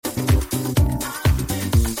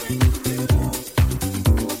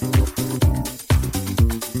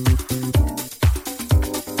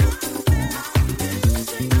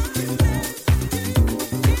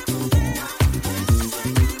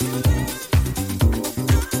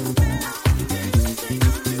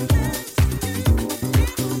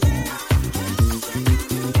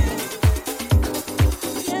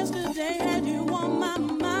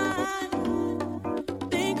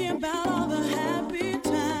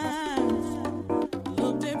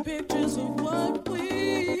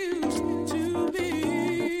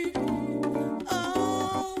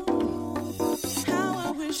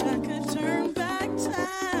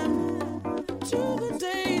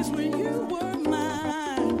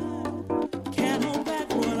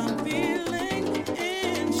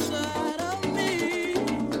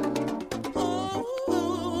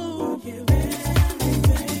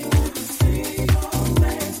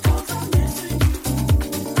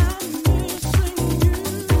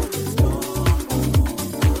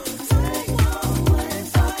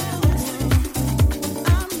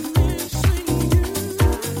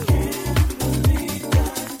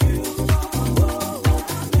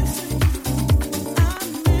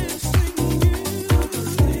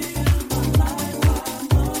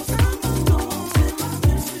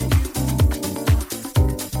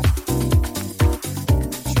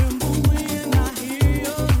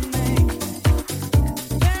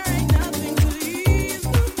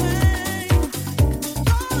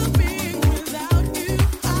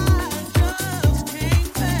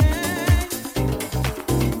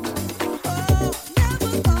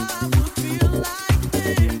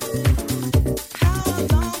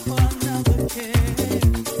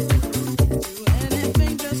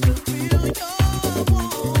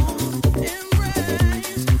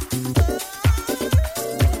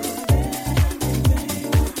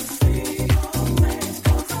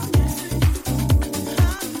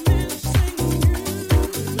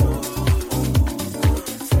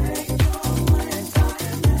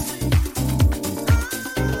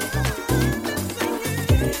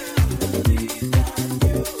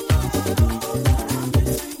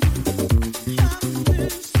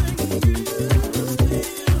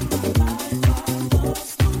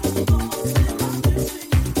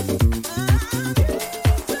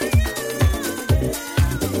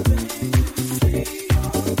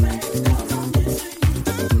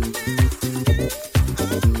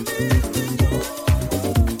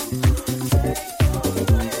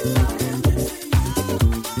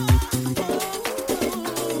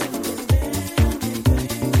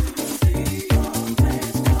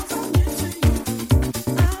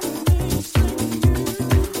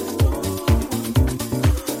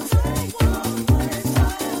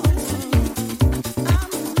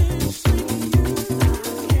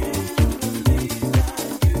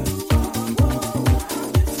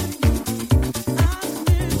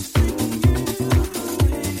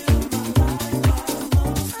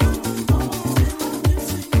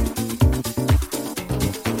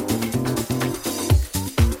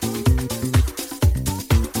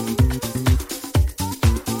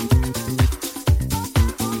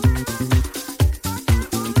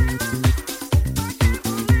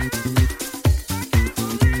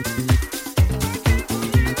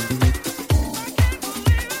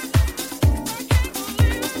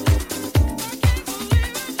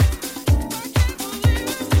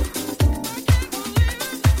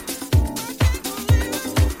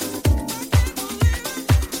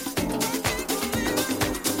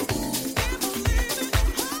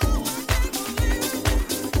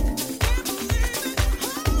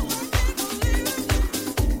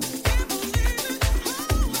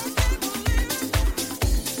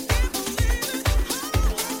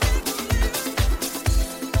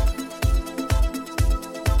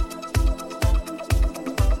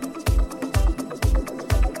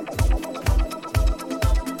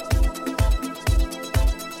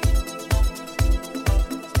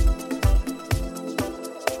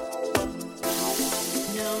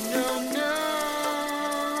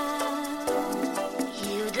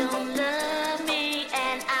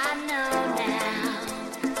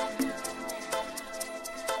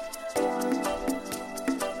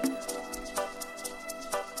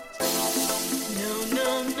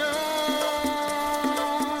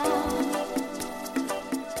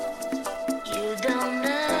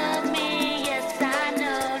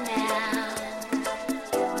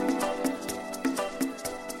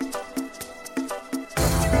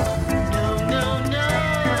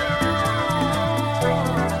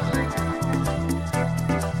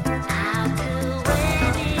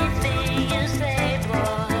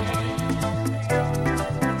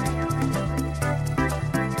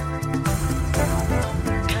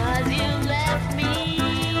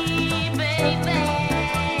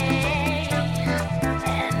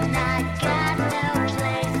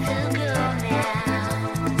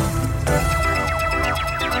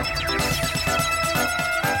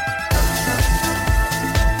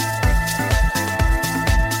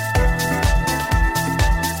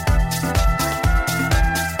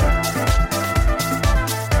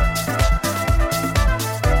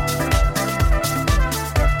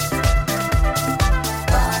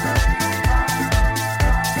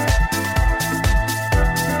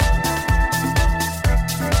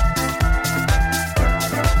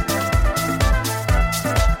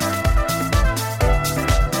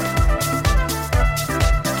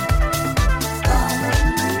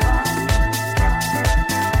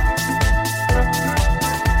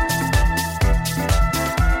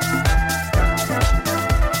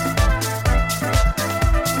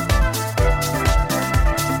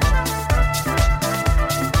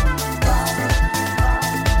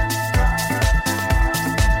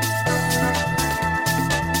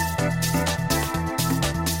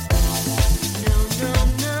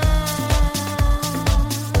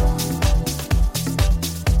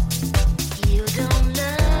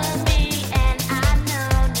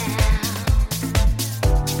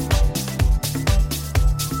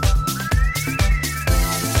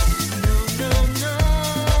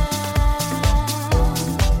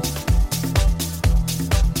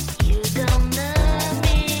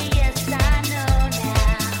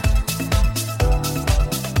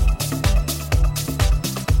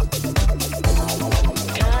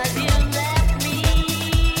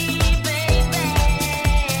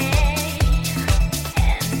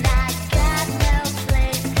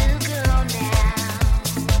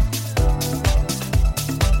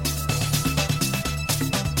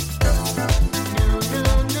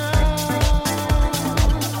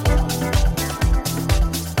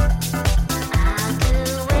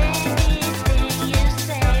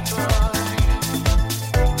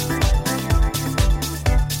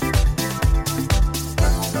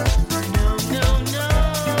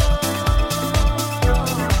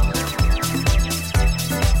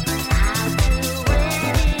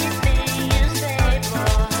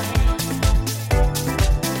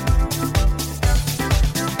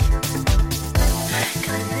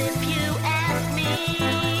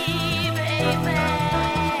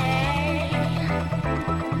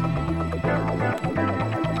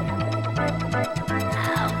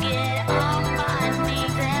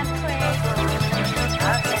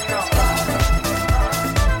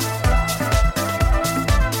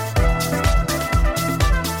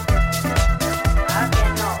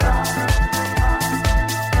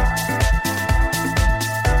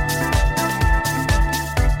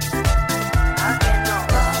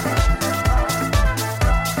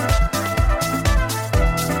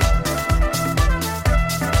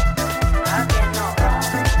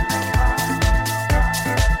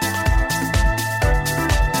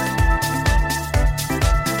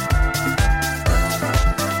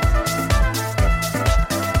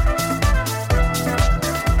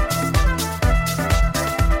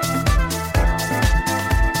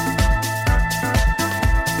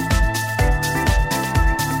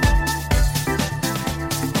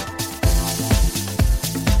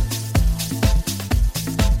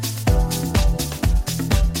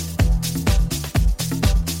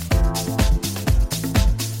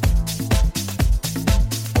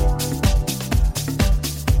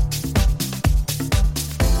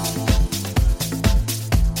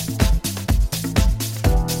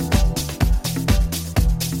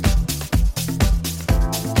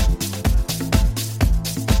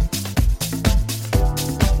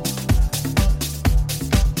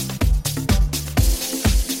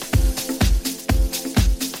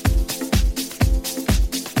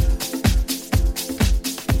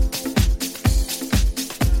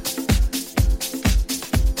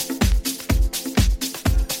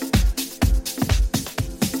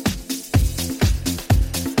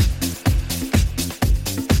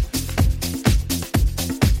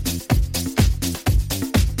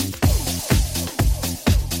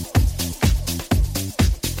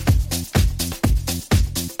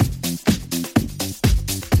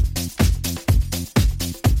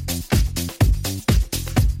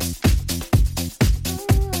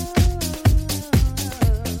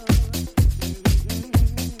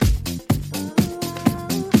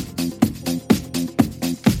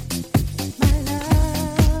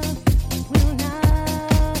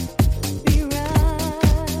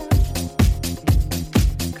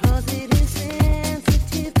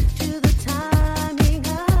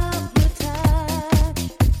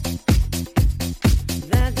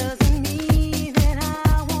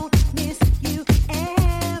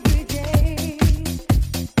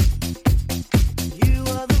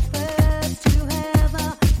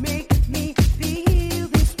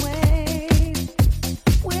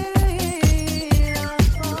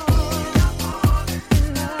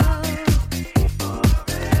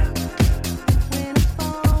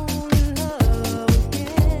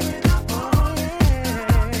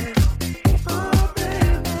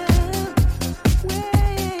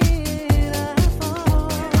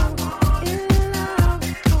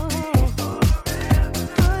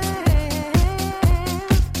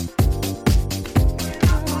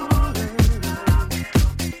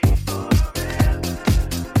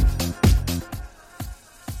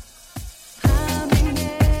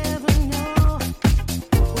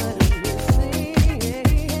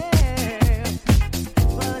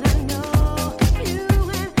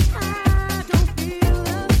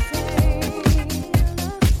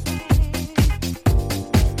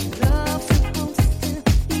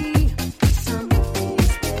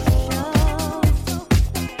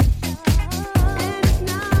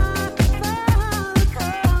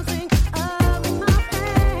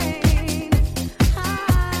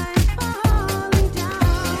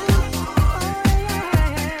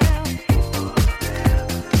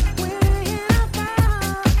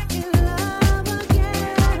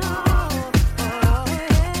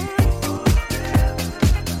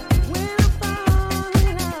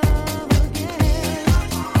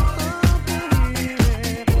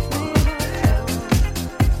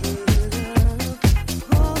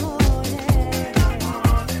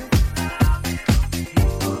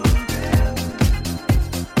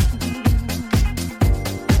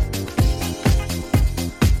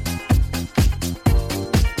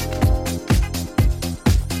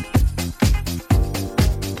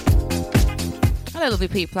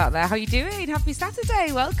lovely people out there. How you doing? Happy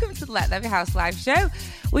Saturday. Welcome to the Let There Be House live show.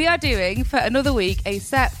 We are doing, for another week, a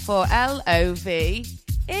set for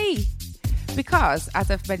L-O-V-E. Because, as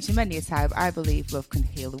I've mentioned many a time, I believe love can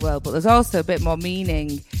heal the world. But there's also a bit more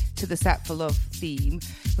meaning to the Set for Love theme,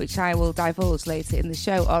 which I will divulge later in the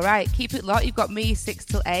show. All right, keep it locked. You've got me 6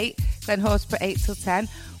 till 8, Glenn Horsburgh 8 till 10.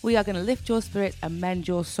 We are going to lift your spirit and mend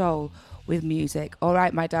your soul with music. All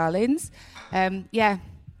right, my darlings. Yeah,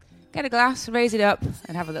 get a glass, raise it up,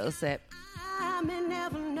 and have a little sip. I may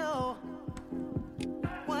never know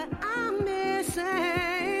what I'm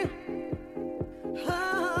missing.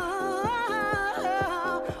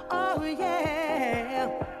 Oh, yeah.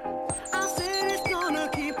 I said it's gonna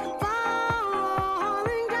keep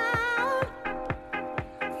falling down,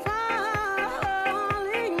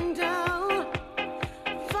 falling down,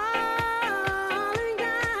 falling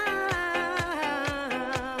down.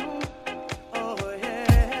 Oh,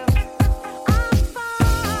 yeah. I'm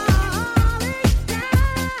falling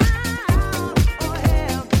down. Oh,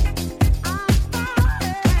 yeah. I'm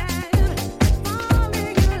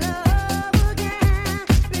falling in love again.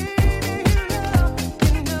 Baby,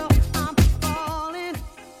 you know I'm falling.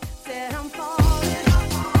 Said I'm falling.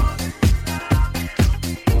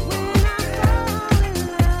 When I fall in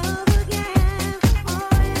love again. Oh,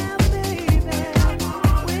 yeah, baby. When I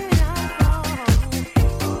fall.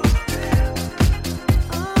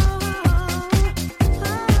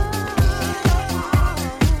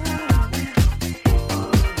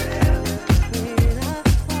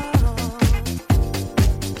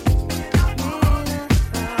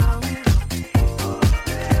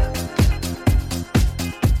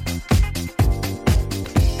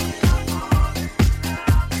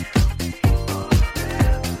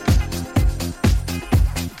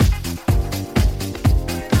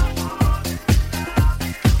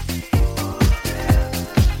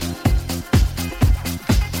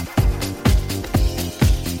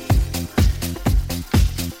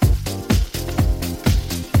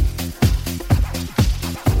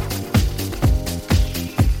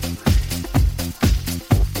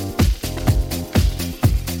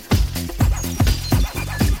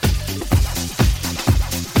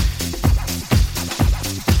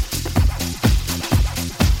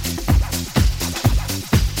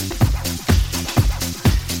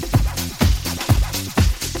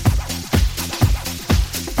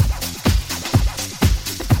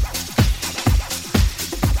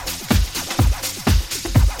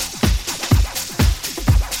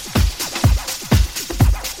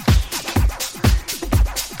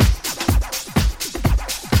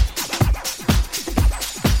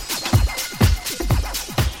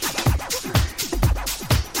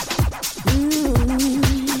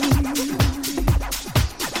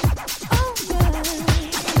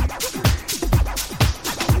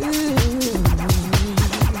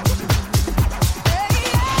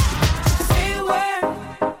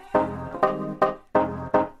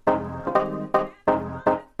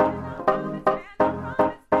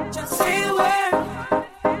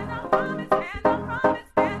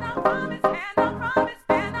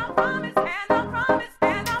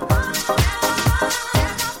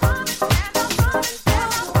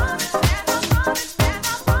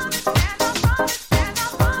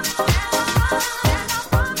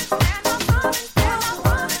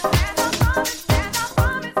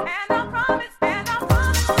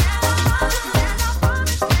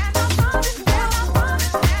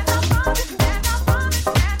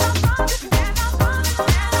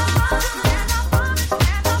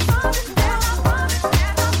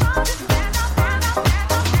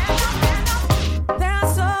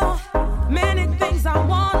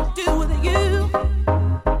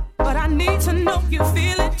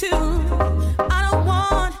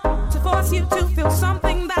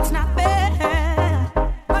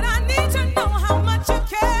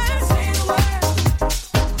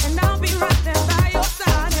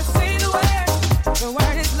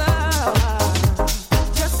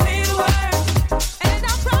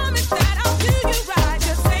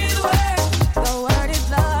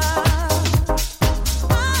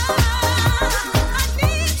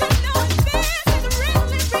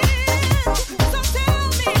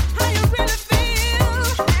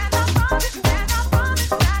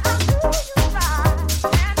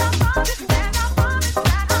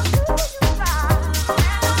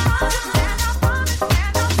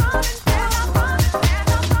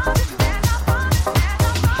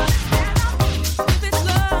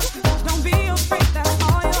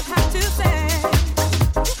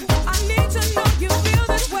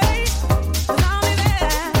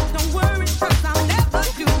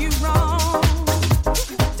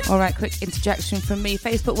 quick interjection from me.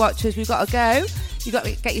 Facebook watchers, we've got to go. You've got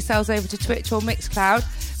to get yourselves over to Twitch or Mixcloud.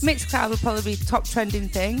 Mixcloud will probably be the top trending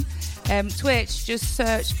thing. Twitch, just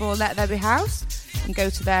search for Let There Be House and go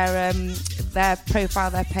to their profile,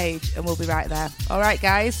 their page, and we'll be right there. All right,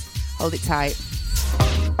 guys, hold it tight.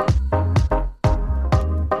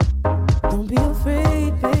 Don't be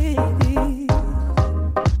afraid, baby.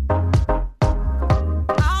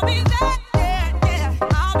 I'll be there, yeah, yeah.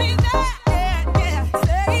 I'll be there, yeah, yeah.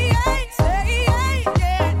 Say yeah, yeah,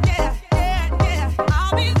 yeah, yeah.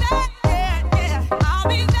 I'll be there, yeah, yeah. I'll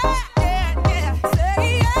be there, yeah, yeah. Say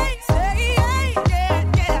yeah, yeah, yeah,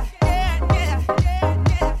 yeah.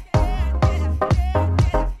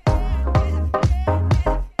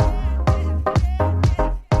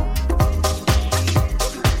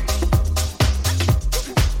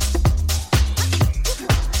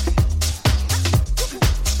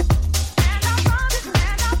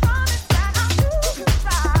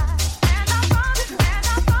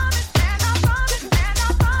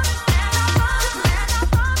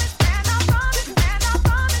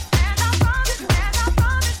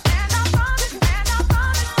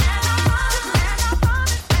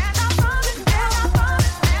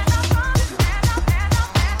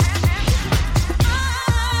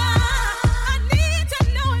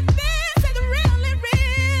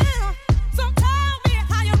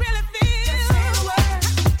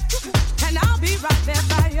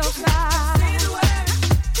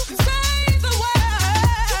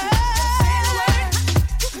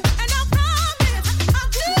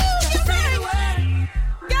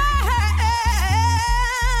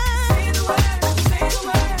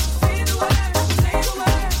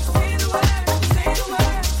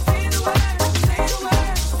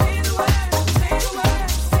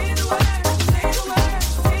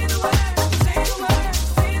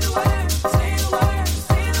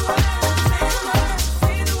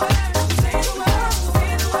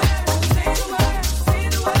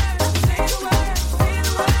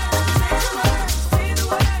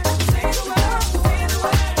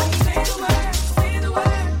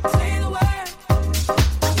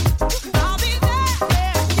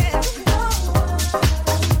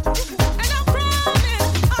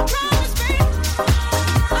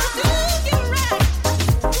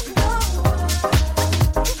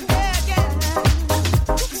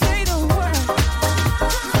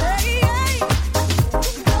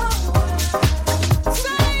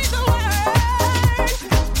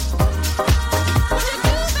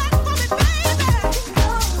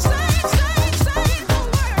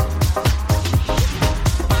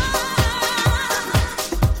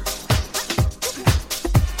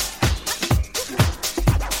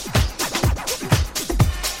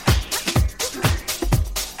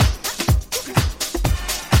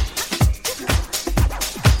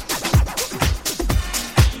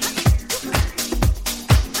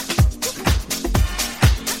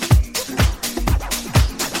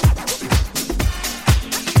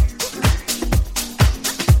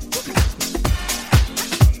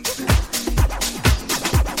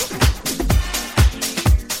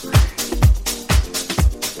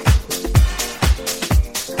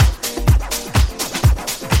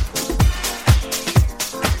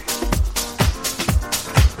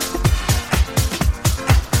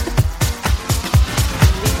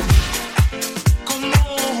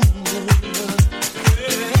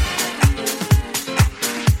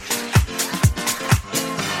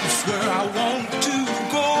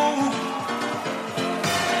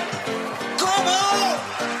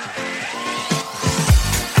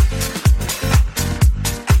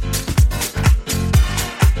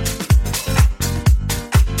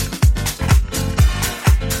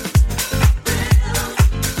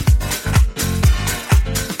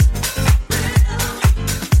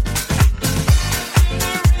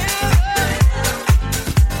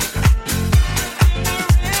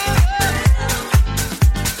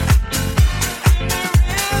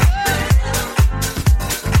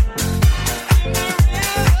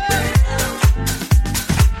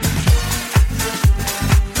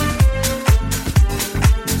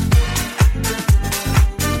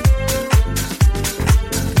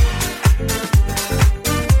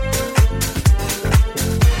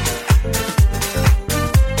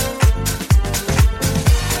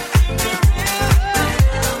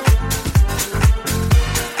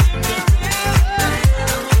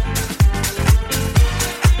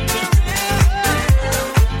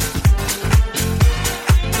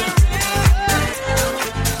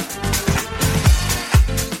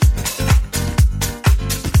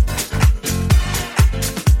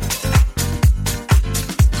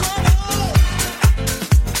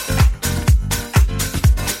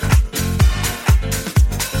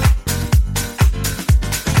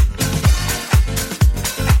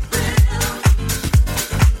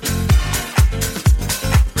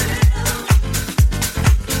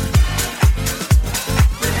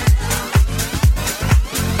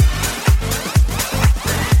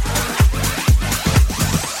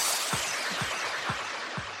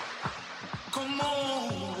 Come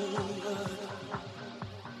on,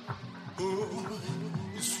 oh,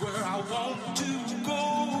 it's where I want to go.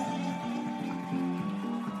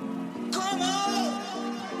 Come on.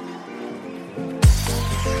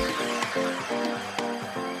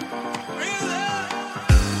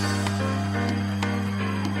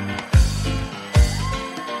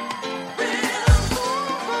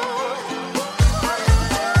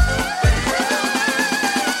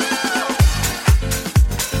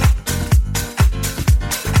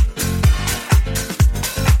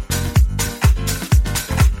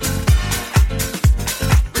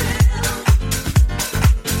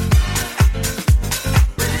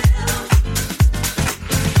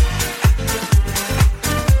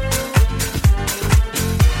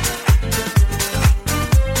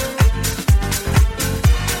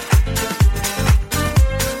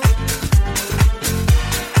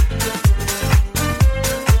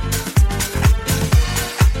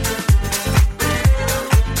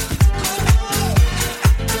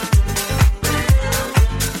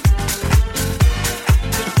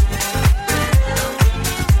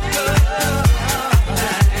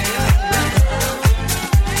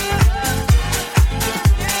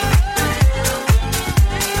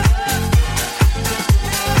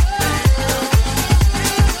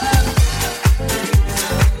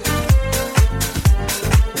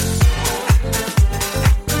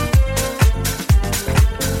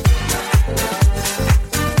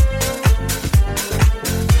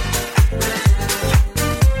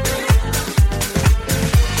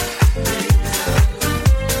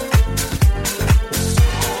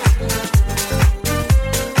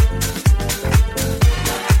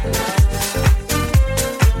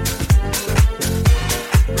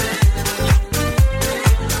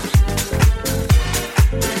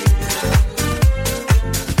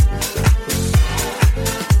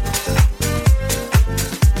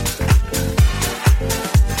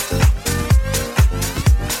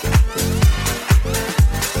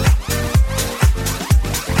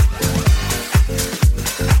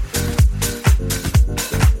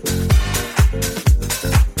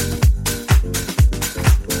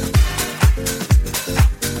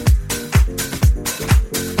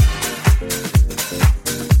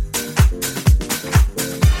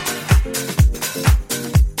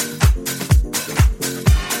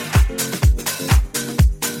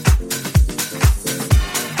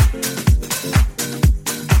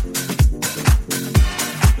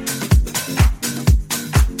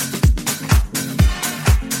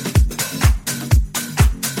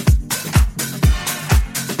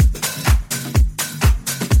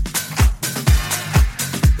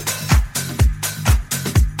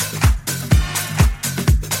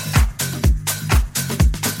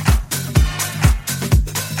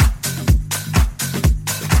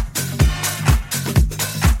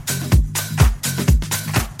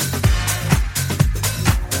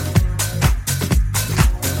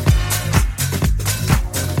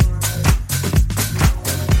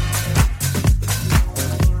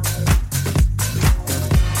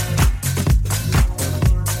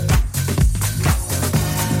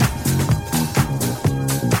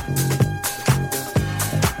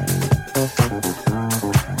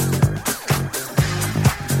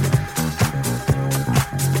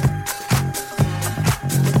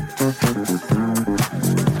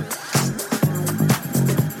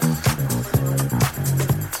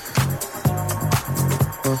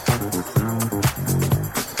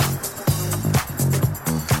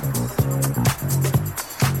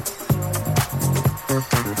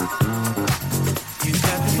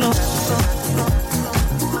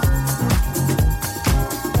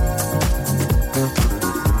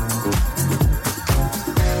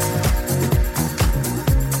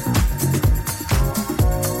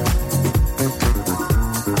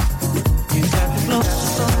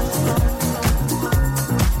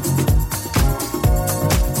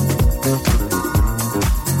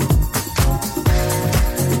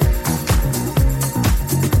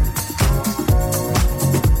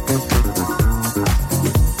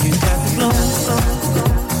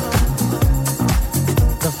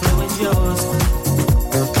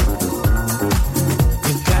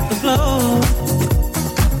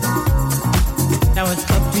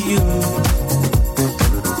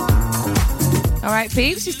 right,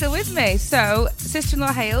 peeps, you're still with me. So,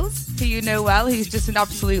 sister-in-law Hales, who you know well, who's just an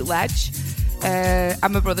absolute ledge, and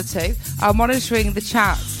my brother too, are monitoring the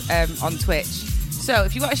chat on Twitch. So,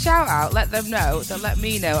 if you got a shout-out, let them know. So, let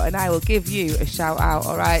me know, and I will give you a shout-out.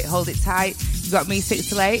 All right, hold it tight. You got me 6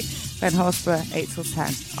 till 8, Ben Horsburgh 8 till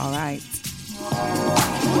 10. All right.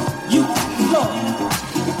 You got the floor.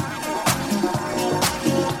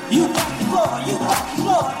 You got the floor. You got the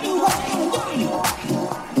floor. You got the floor.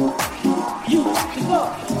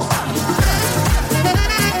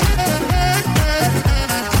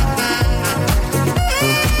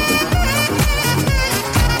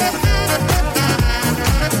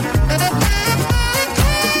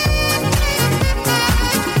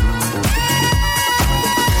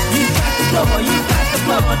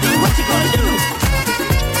 what you gonna do?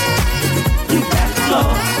 You got the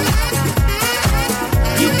floor.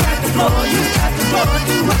 You got the floor, you got the floor.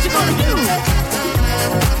 Do what you gonna do?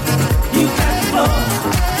 You got the floor.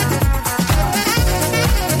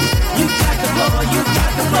 You got the floor, you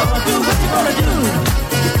got the floor. Do what you gonna do?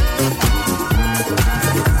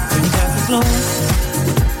 You got the floor.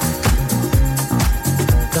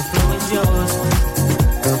 The floor is yours.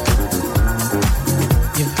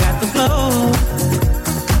 You got the floor.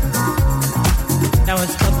 Now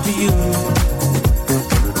it's up to you.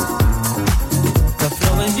 The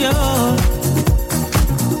floor is yours.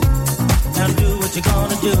 Now do what you're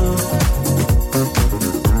gonna do.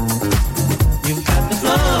 You got the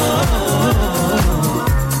floor.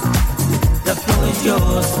 The floor is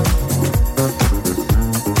yours.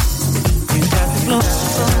 You got the floor.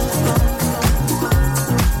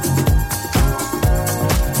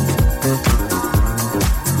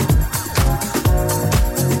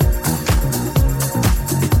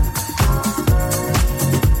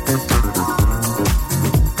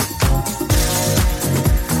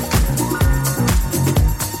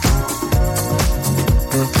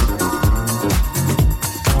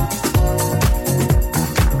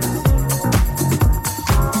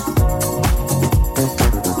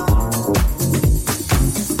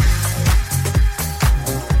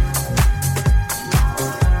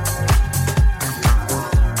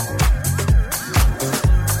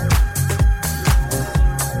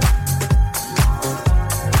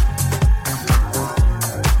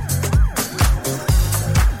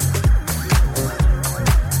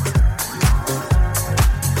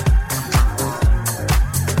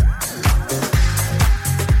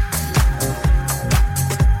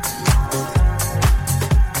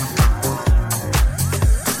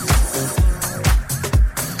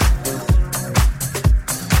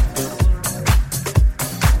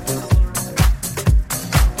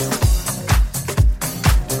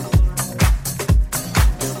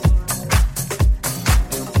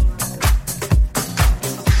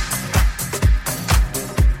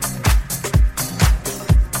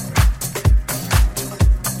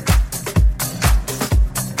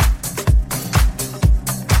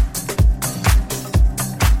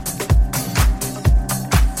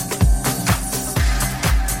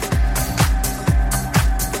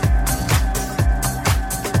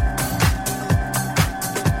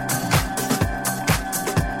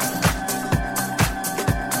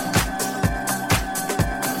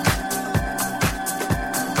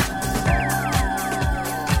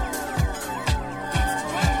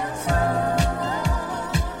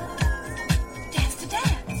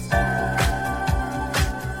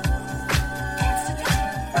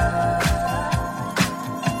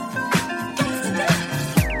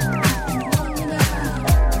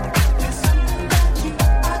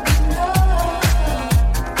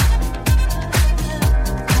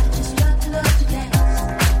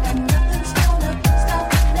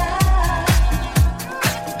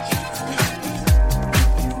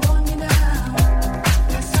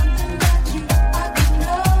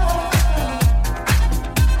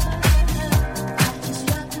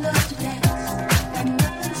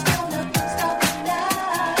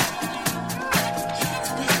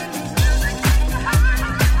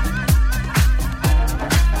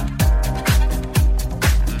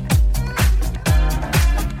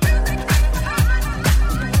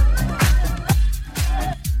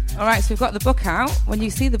 All right, so we've got the book out. When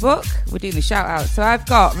you see the book, we're doing the shout out. So I've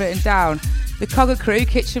got written down the Cogger Crew,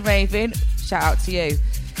 Kitchen Raven. Shout out to you.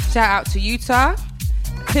 Shout out to Utah,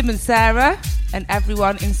 Tim and Sarah, and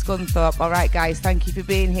everyone in Scunthorpe. All right, guys, thank you for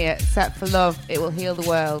being here. Set for Love, it will heal the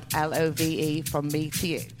world. LOVE from me to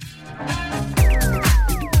you.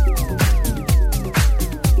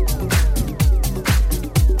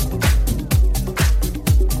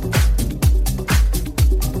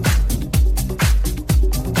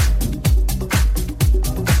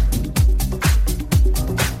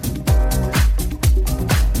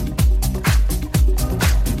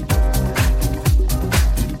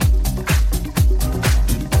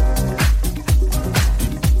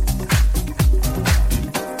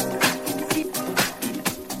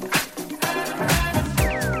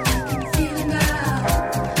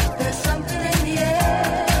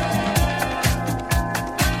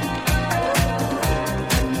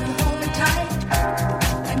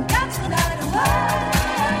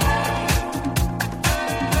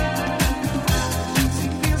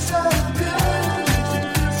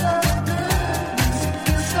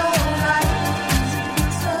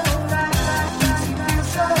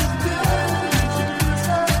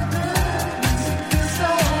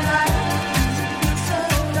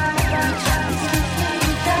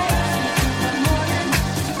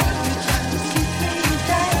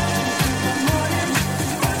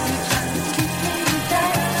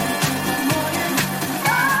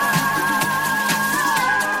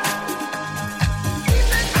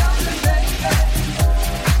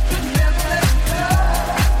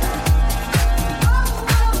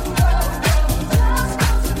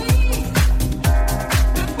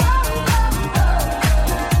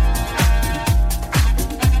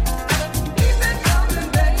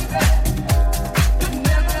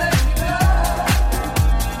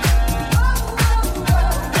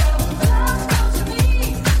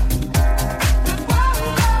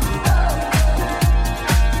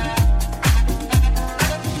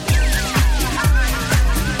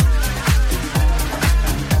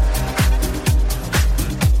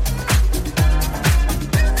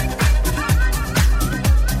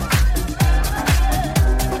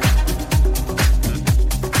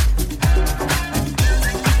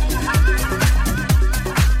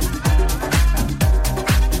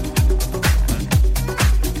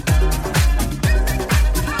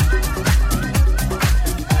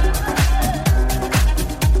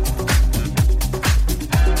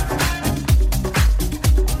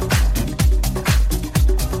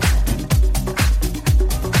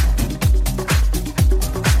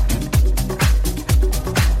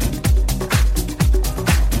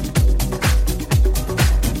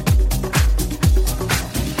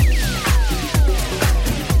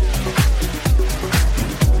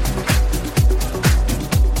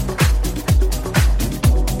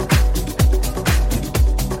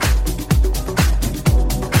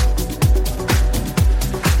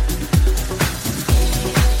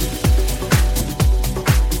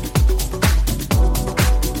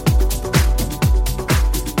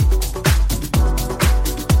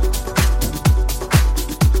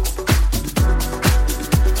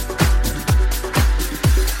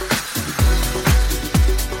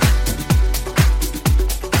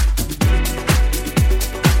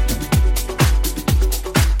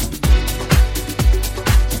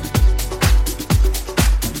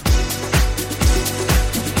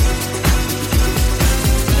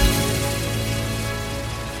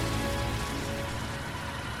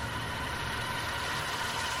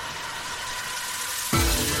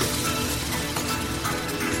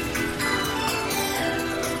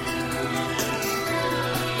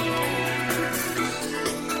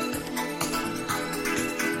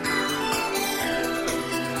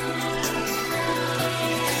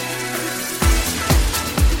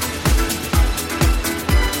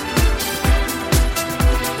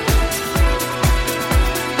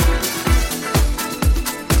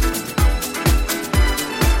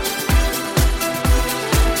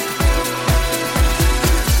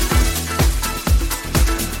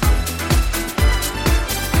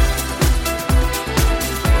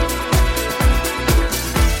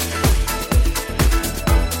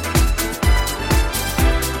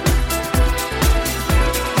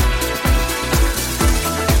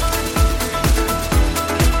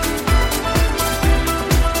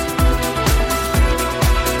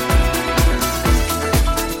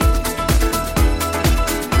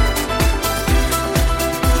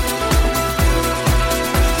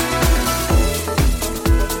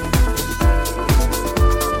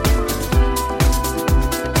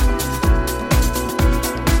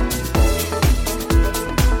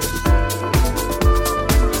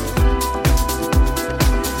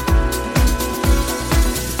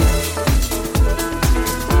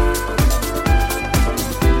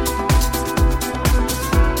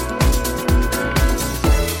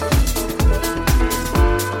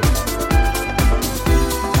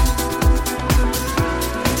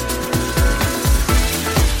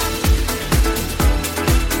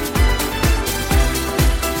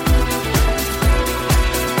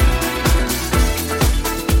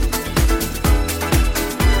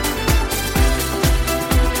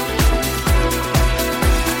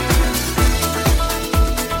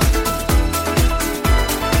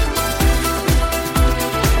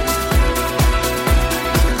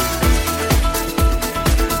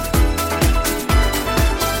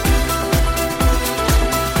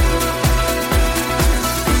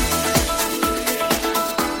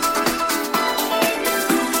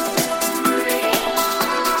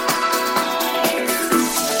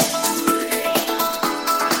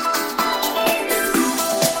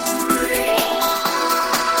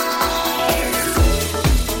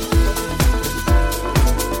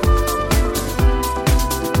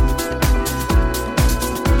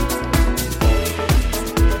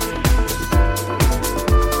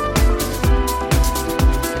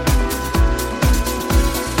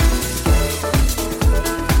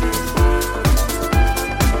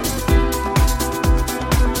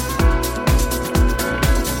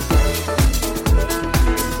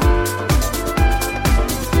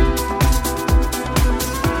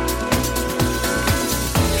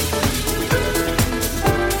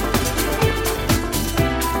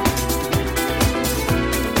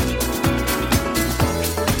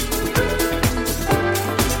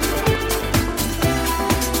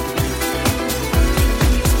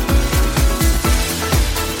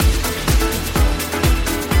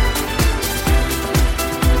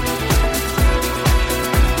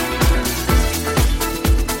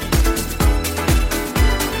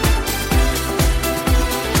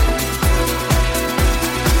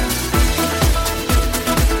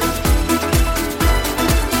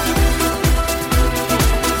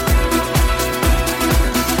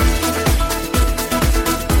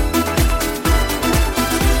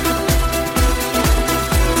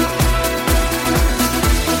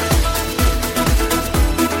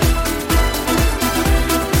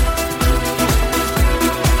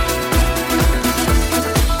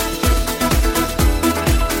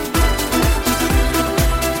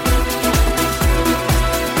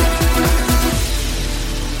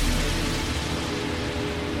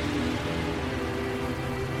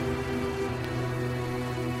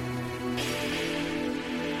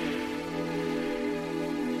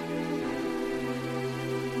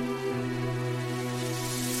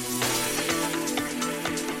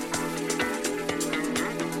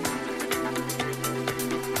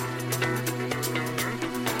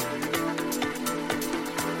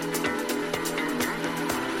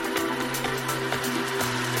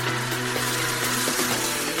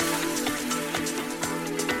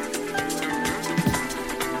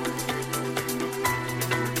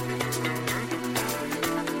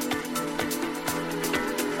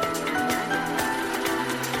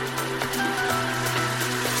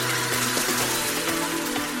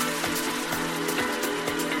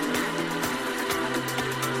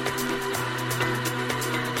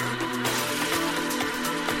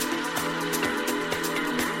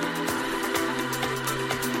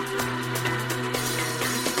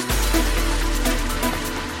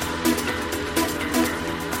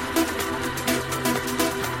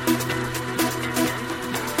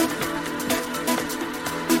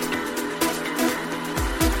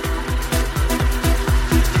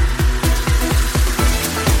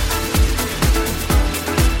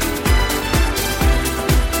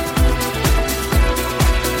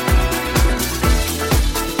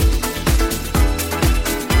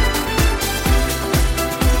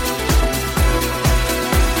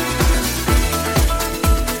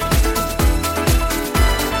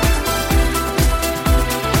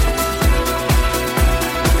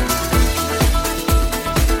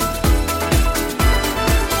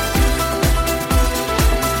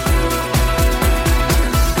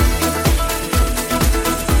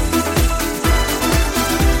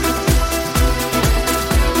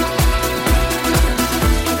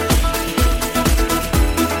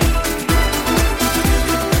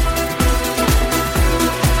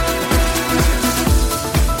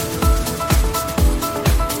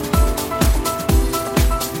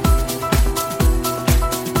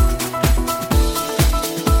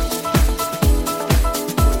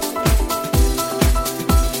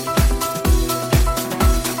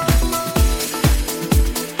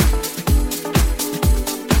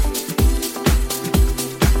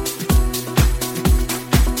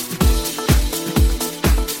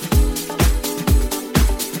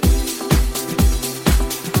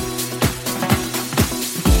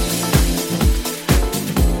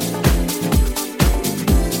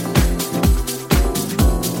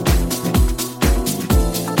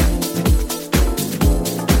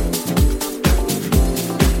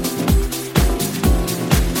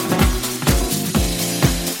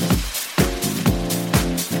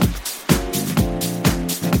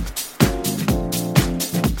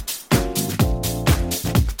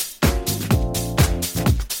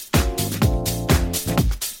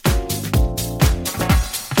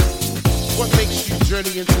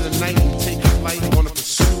 journey into the night and take flight on a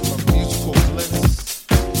pursuit of musical bliss.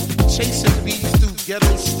 Chasing beats through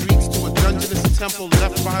ghetto streets to a dungeonous temple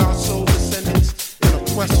left by our soul descendants in a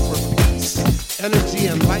quest for peace, energy,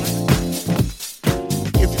 and light.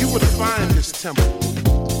 If you were to find this temple,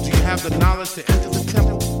 do you have the knowledge to enter the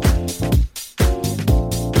temple?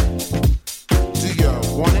 Do you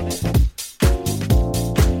want it?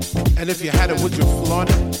 And if you had it, would you flaunt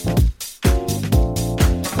it?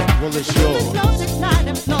 Well, it's yours. Flows at night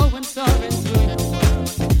and flowing, soaring through the world.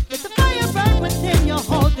 Let the fire burn within you,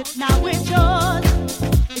 hold it, now it's yours.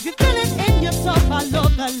 If you feel it in your soul, follow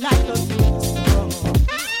the light, go through the storm.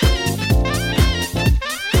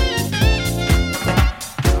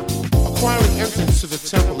 Acquiring entrance to the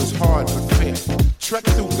temple is hard but fair. Trek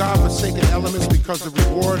through God-forsaken elements because the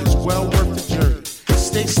reward is well worth the journey.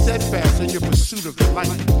 Stay steadfast in your pursuit of the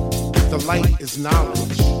light. The light is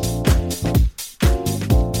knowledge.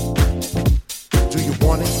 Do you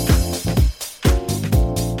want it?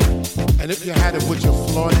 And if you had it, would you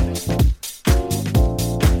flaunt it?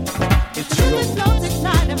 It's yours. Flows at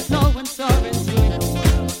night and flowing, soaring through the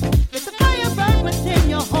world. Let the fire burn within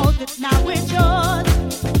you, hold it, now it's yours.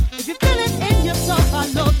 If you feel it in your soul,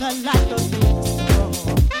 follow the light, go through the storm.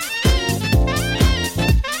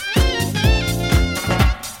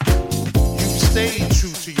 You've stayed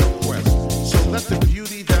true to your quest, so let the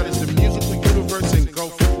beauty that is the musical universe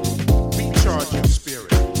engulf you. Recharge your spirit,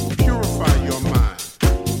 purify your mind,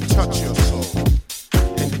 touch your soul,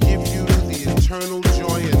 and give you the eternal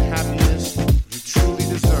joy and happiness you truly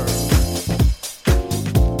deserve.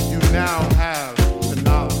 You now have the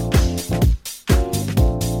knowledge.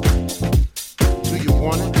 Do you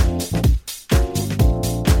want it?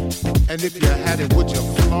 And if you had it, would you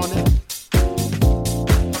flaunt it?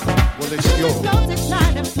 Well, it's yours. Flows at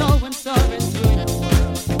night and flowing, soaring through the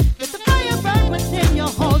world. Let the fire burn within you,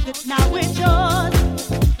 hold it, now it's yours.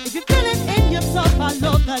 If you feel it in your soul,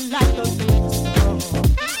 follow the light, go through the storm.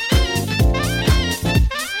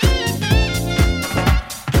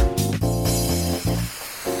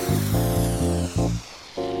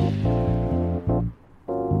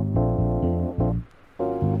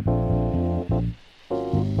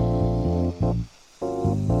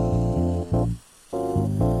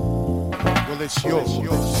 Well, it's yours.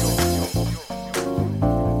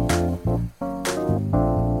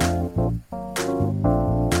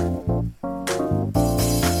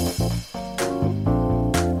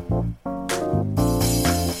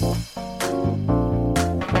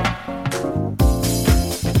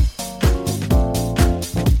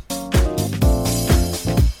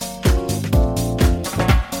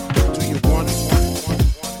 Do you want it?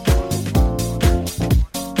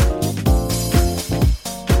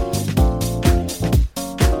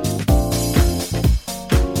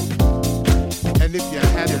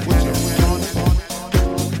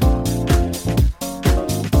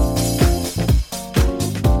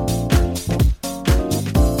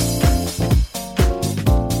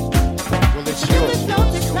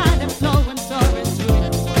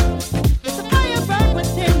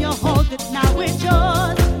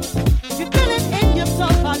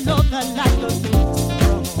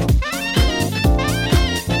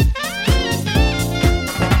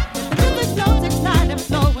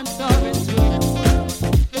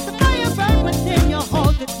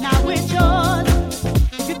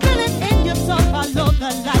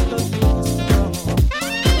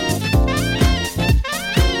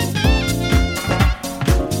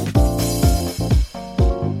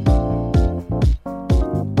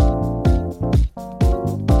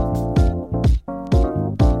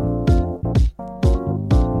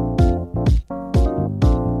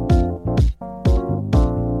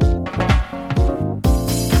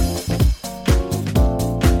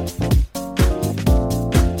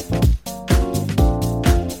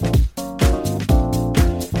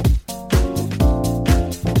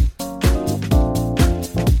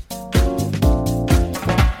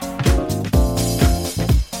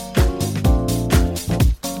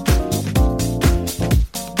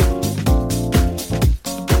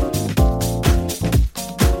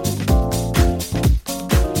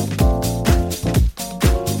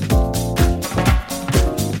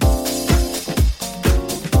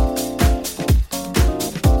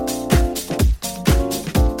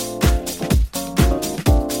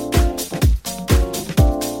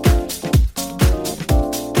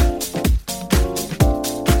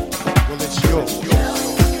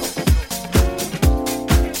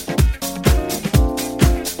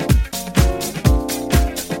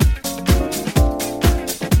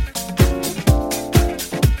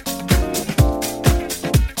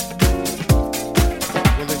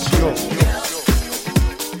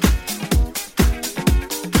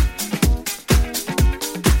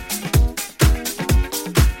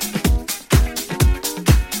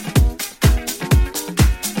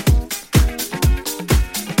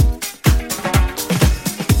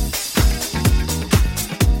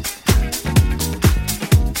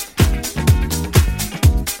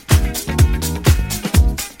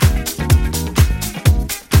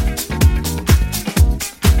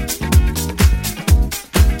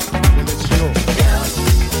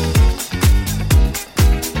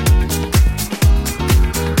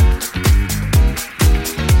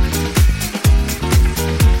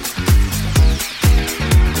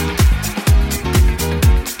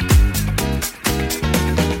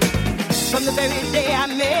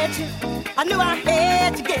 get you. I knew I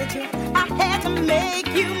had to get you. I had to make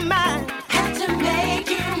you mine. Had to make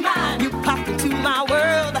you mine. You popped into my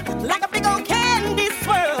world like a big old candy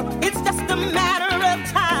swirl. It's just a matter of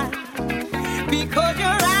time. Because your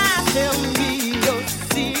eyes tell me you're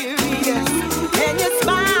serious. And your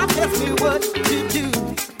smile tells me what to do.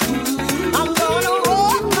 I'm gonna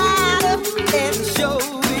walk right up and show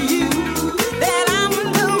you that I'm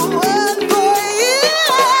the one for you. You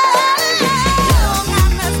got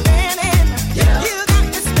me spinning, you got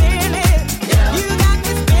me spinning, you got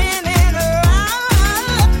me spinning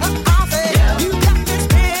around. I say you got me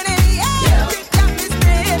spinning, yeah, you got me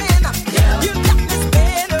spinning, you got me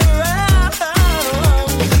spinning around.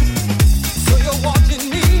 So you're watching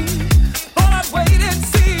me, but I wait and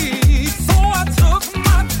see. So I took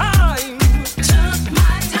my time,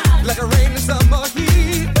 like a rainy summer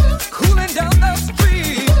heat, cooling down the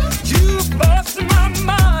street. You bust my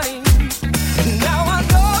mind. Now I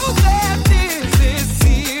know that this is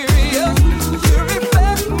serious. You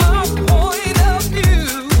reflect my point of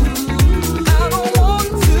view. I don't want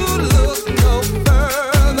to look no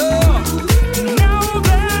further. Now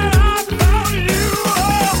that I found you,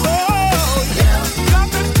 oh, got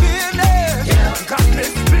me spinning, got me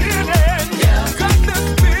spinning, got me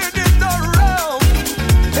spinning around.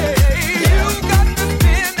 Hey, you got me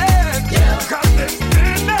spinning, got me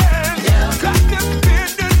spinning, got me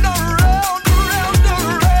spinning around, around,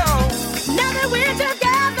 around. Now that we're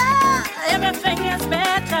together, everything is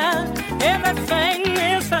better, everything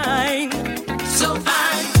is fine. So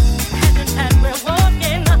fine. And we're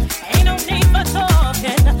walking, ain't no need for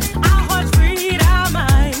talking. Our hearts read our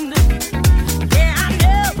mind. Yeah, I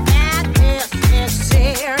know that this is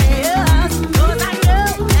serious, 'cause I know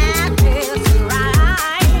that this is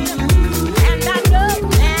right. And I know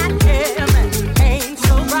that heaven ain't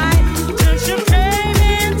so bright till you came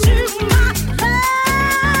into my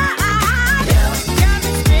life. Got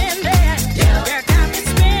me spinning, you got me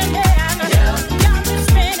spinning, got me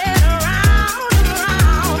spinning around and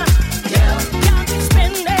around. Got me spinning, you got me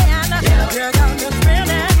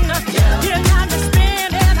spinning, you got me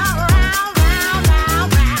spinning around, round,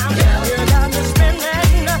 round, round. You got me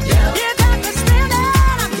spinning, you got me spinning, got me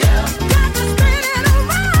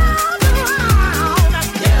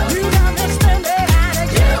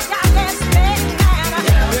spinning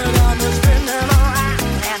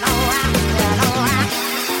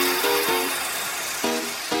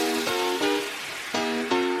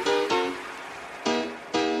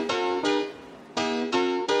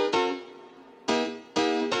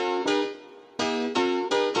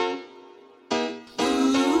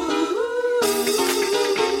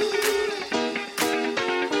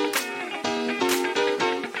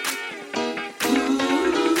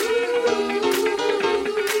and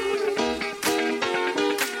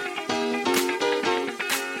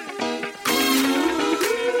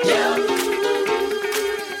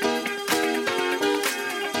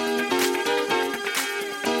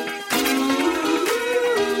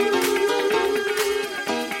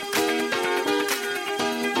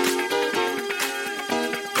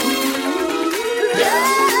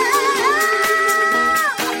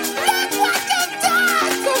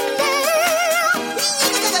You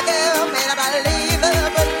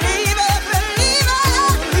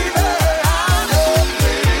got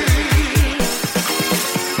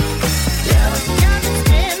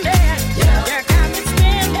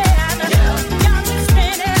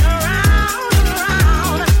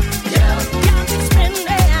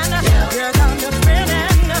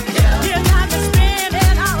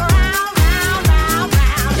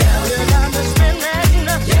me spinning, you got me spinning,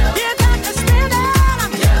 you got me spinning around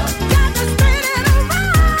and around and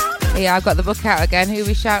around. Yeah, I've got the book out again. Who are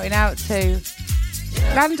we shouting out to?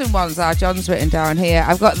 Random ones are John's written down here.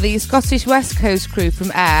 I've got the Scottish West Coast crew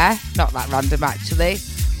from Ayr. Not that random, actually.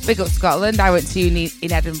 Big up Scotland. I went to uni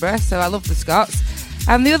in Edinburgh, so I love the Scots.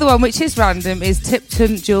 And the other one, which is random, is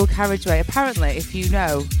Tipton Dual Carriageway. Apparently, if you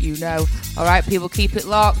know, you know. All right, people, keep it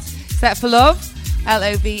locked. Set for Love,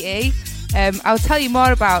 Love. I'll tell you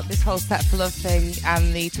more about this whole Set for Love thing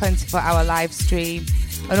and the 24-hour live stream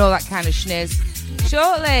and all that kind of schniz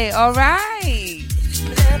shortly. All right.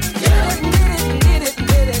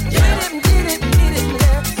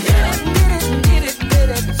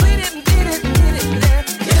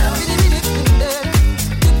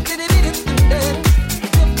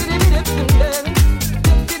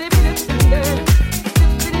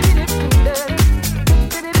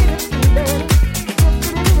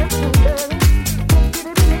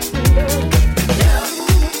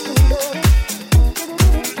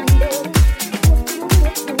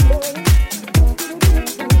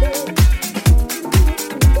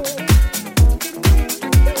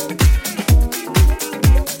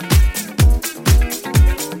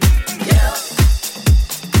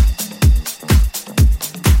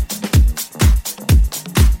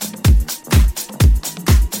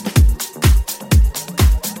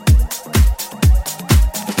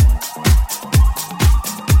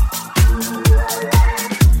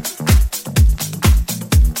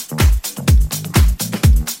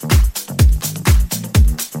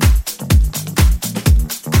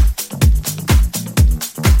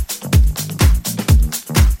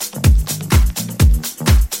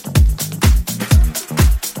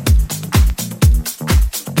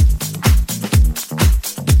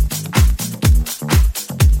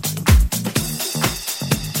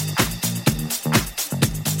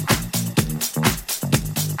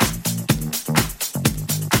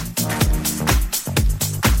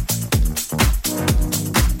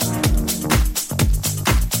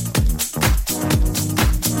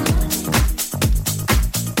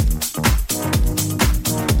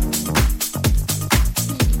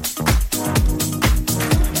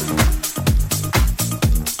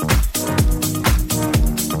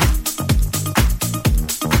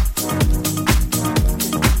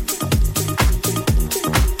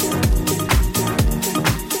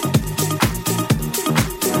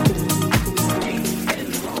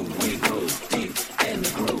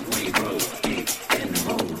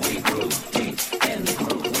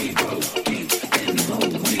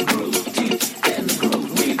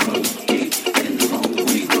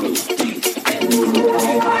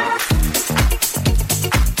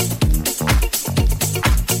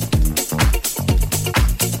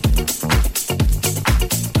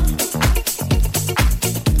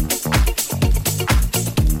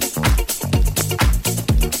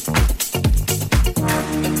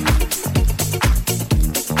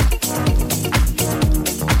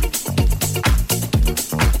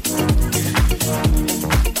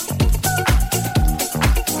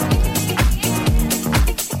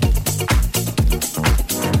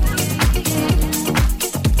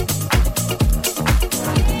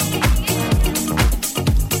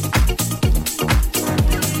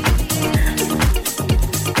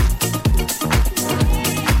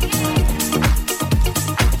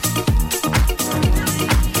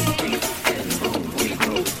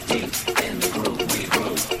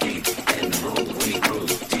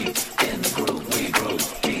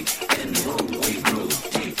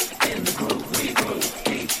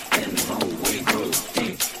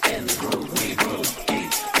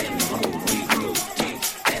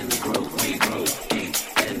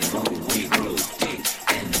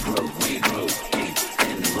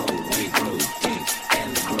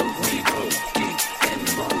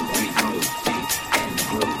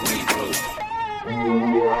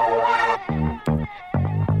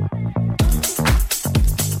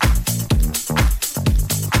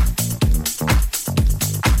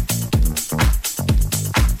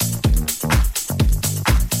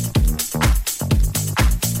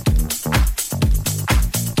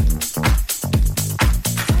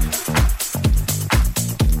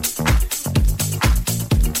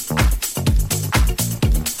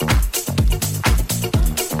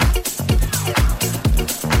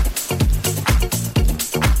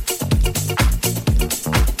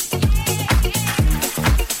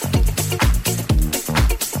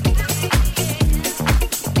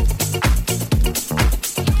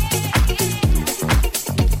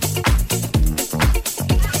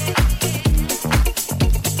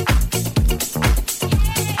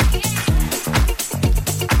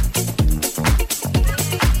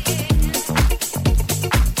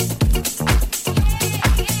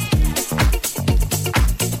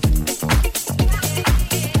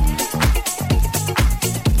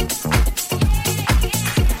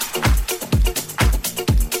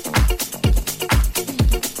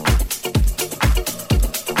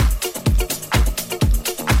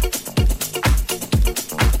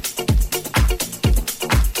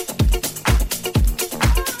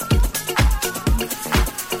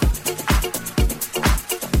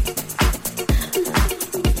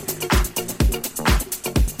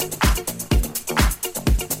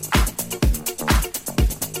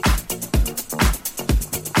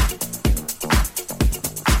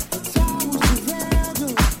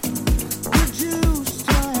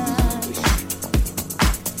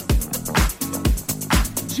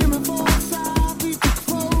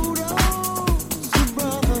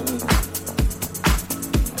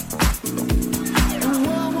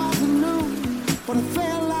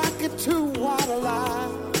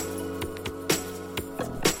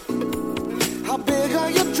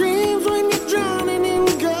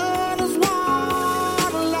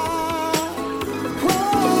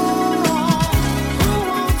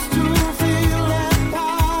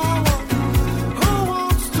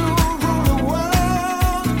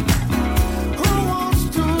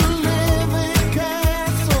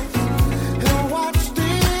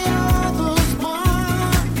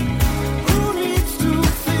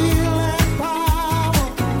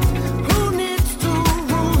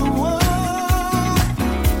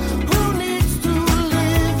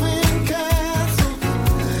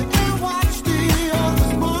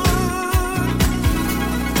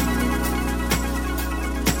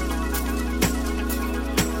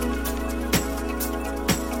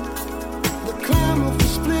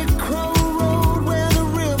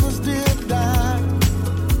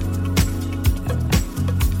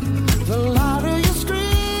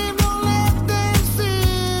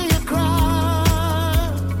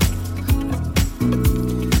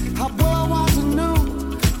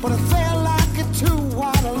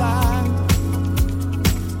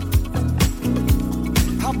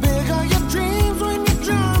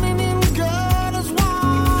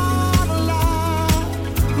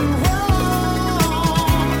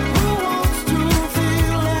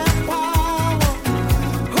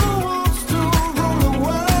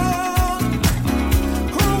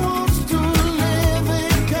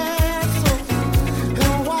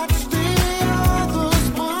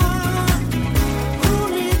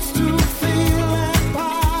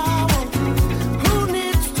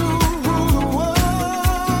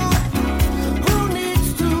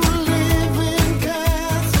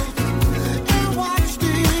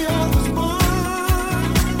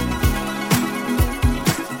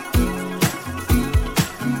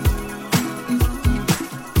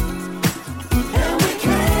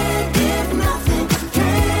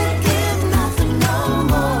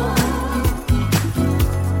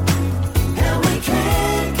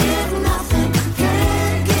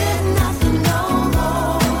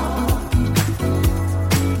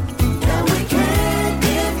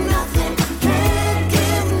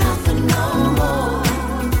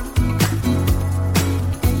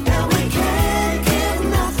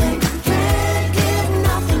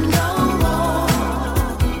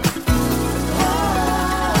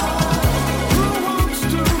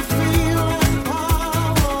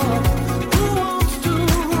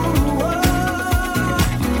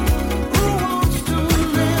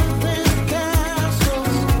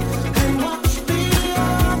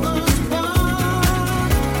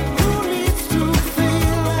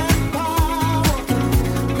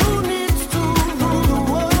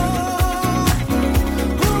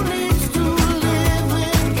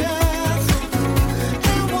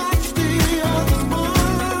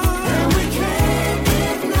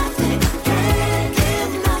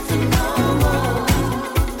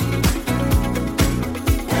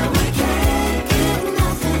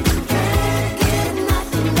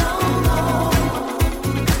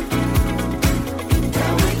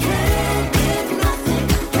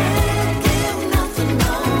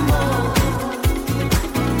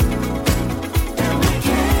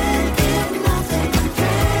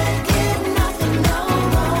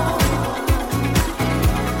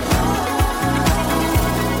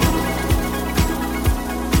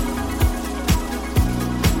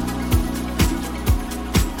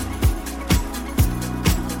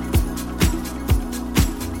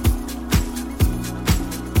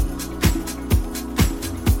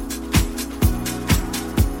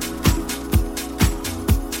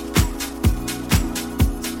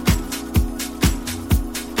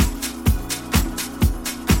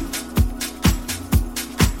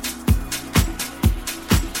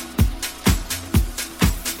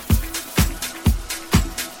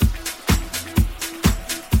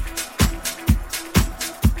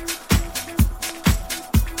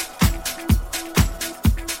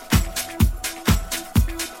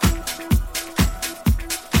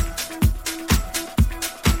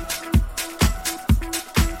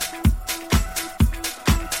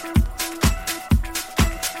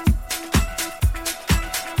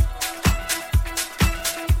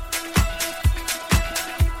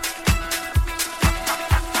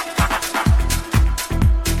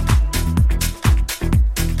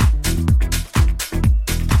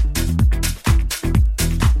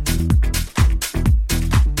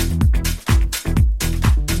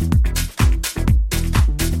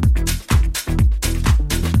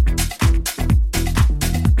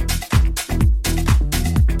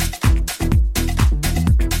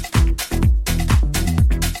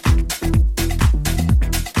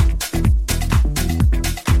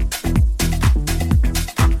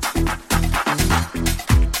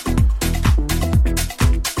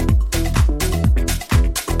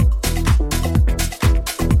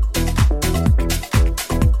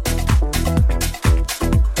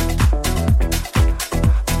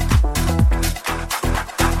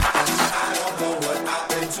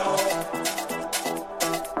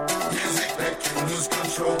 lose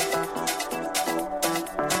control.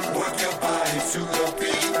 Work your body to the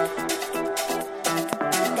beat.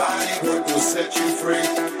 Body work will set you free.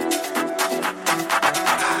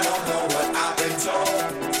 I don't know what I've been told.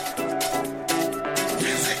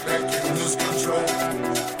 Music make you lose control.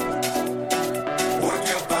 Work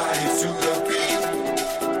your body to the beat.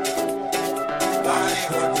 Body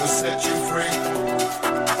work will set you free.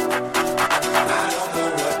 I don't know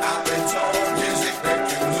what I've been told. Music make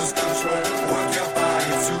you lose control. Work your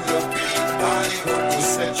body to the beat. Body work will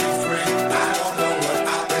set you free. I don't know what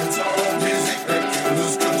I've been told. Music make you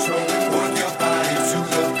lose control. Work your body to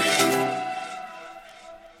the beat.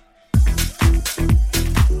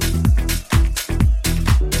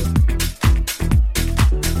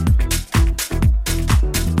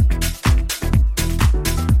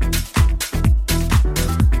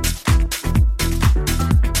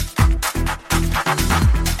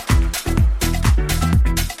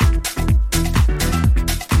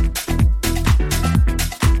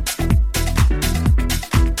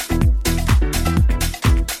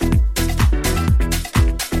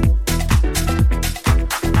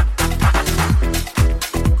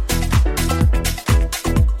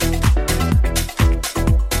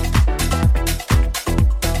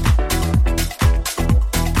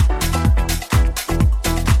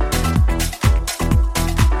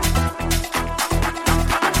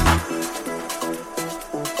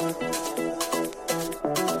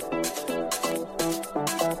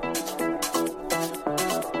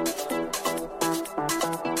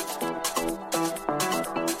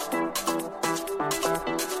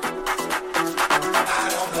 I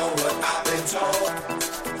don't know what I've been told.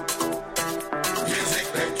 Music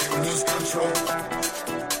make you lose control.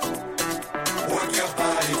 Work your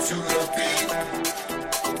body to the beat.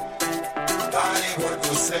 Body work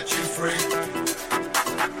will set you free.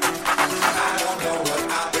 I don't know what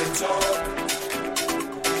I've been told.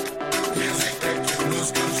 Music make you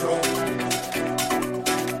lose control.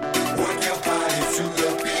 Work your body to the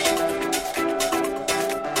beat.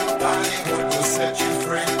 Body work will set you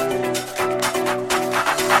free.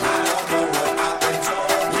 I don't know what I've been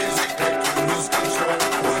told. Music make you lose control.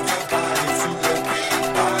 Work your body to the beat.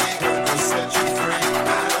 Body work will set you free.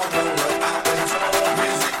 I don't know what I've been told.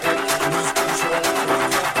 Music make you lose control.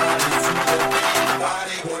 Work your body to the beat.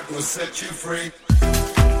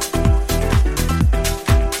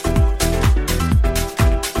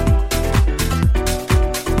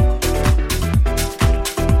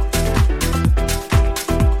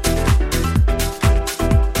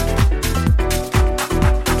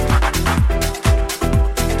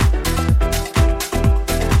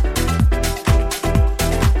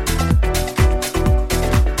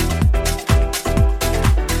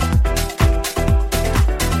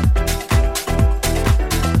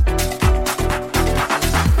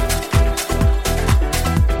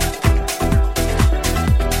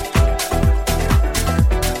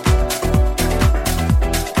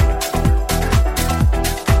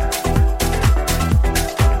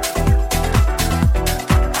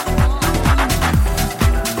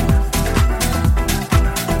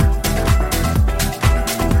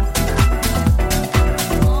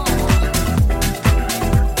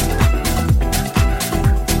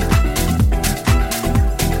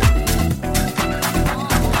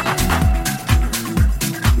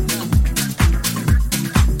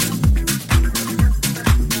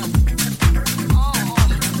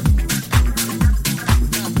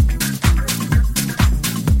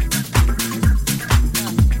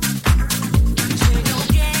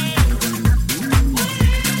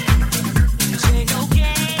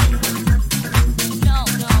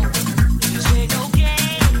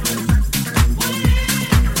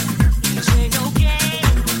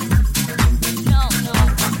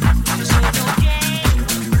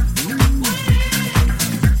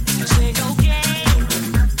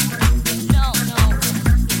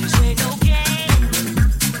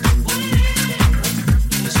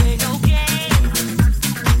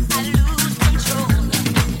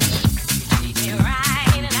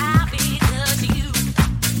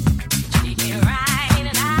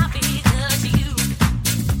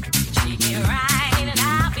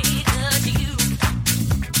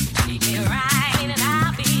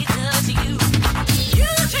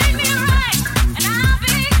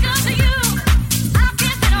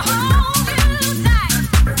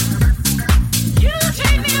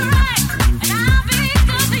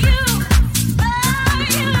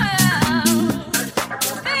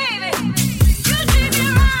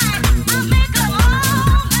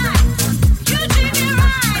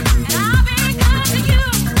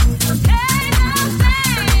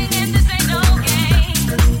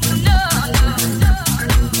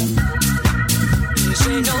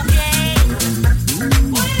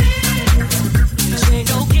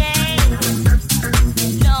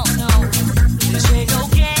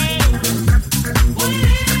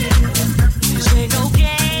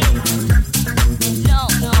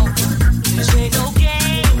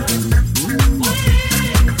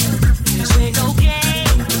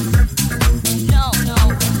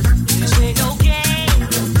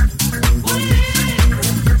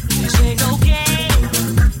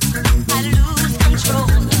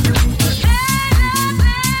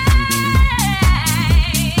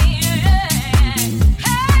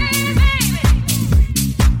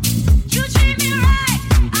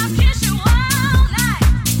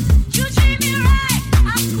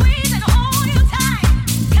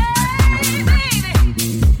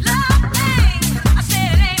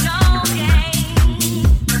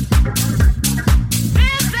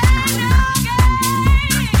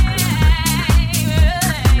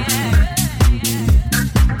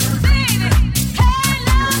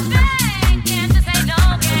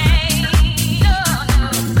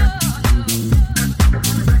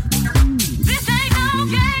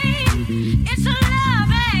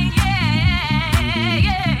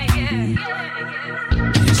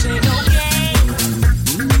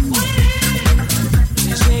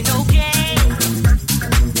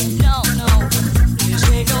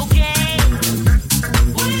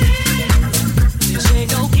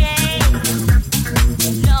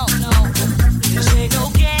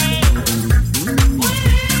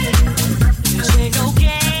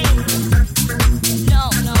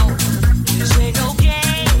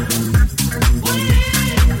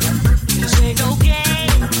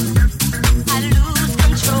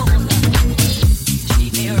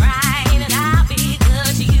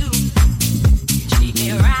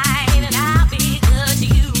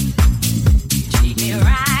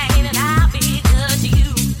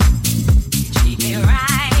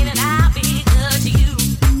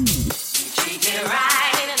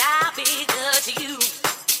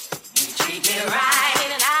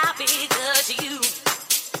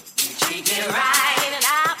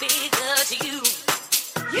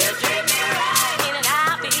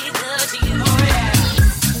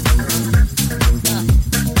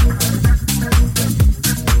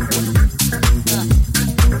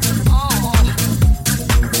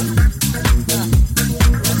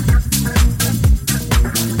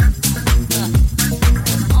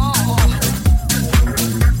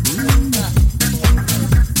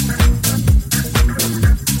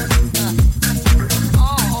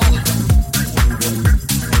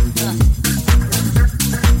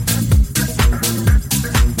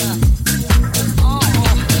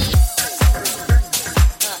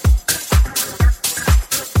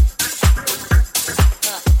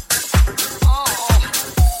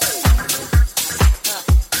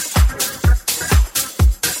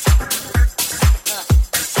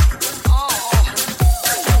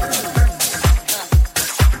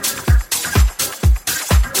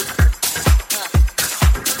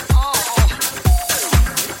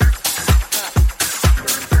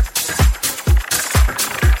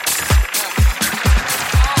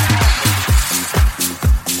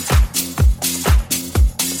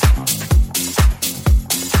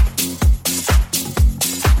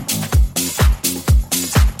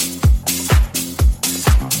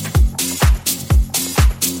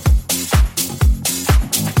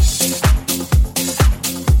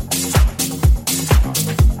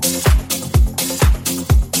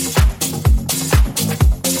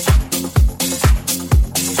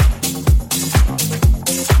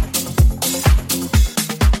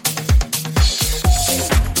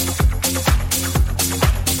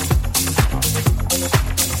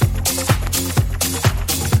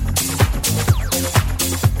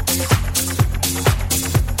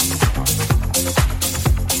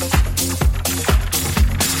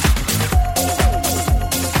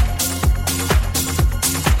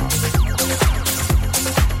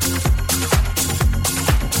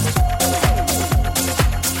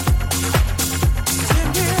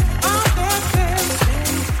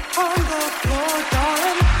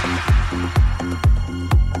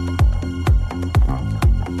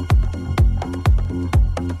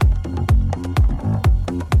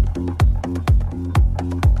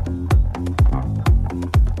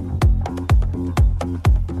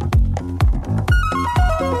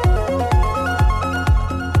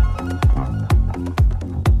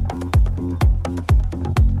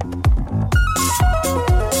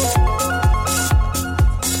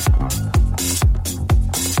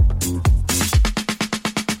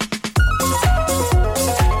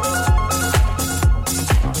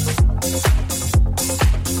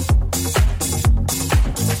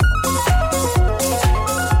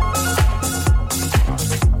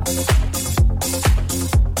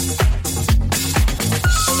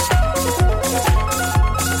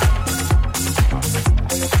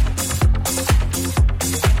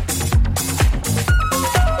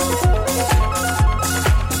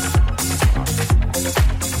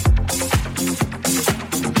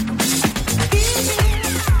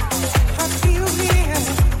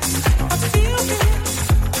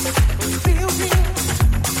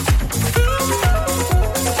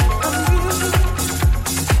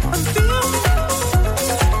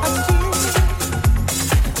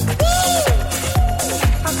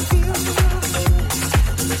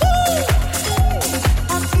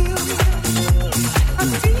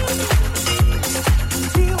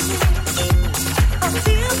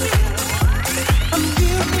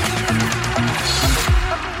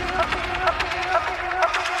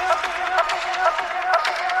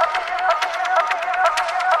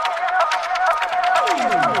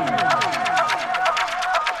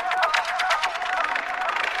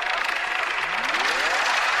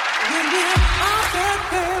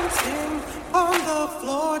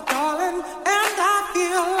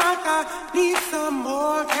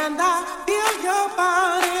 your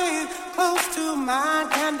body close to mine,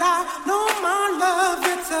 and I know my love.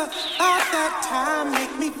 It's about that time,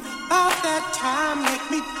 make me, about that time, make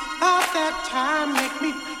me, about that time, make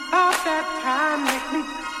me, about that time, make me, about that time, make me,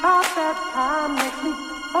 about that time, make me,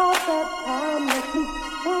 about that time, make me,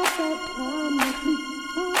 about that time, make me.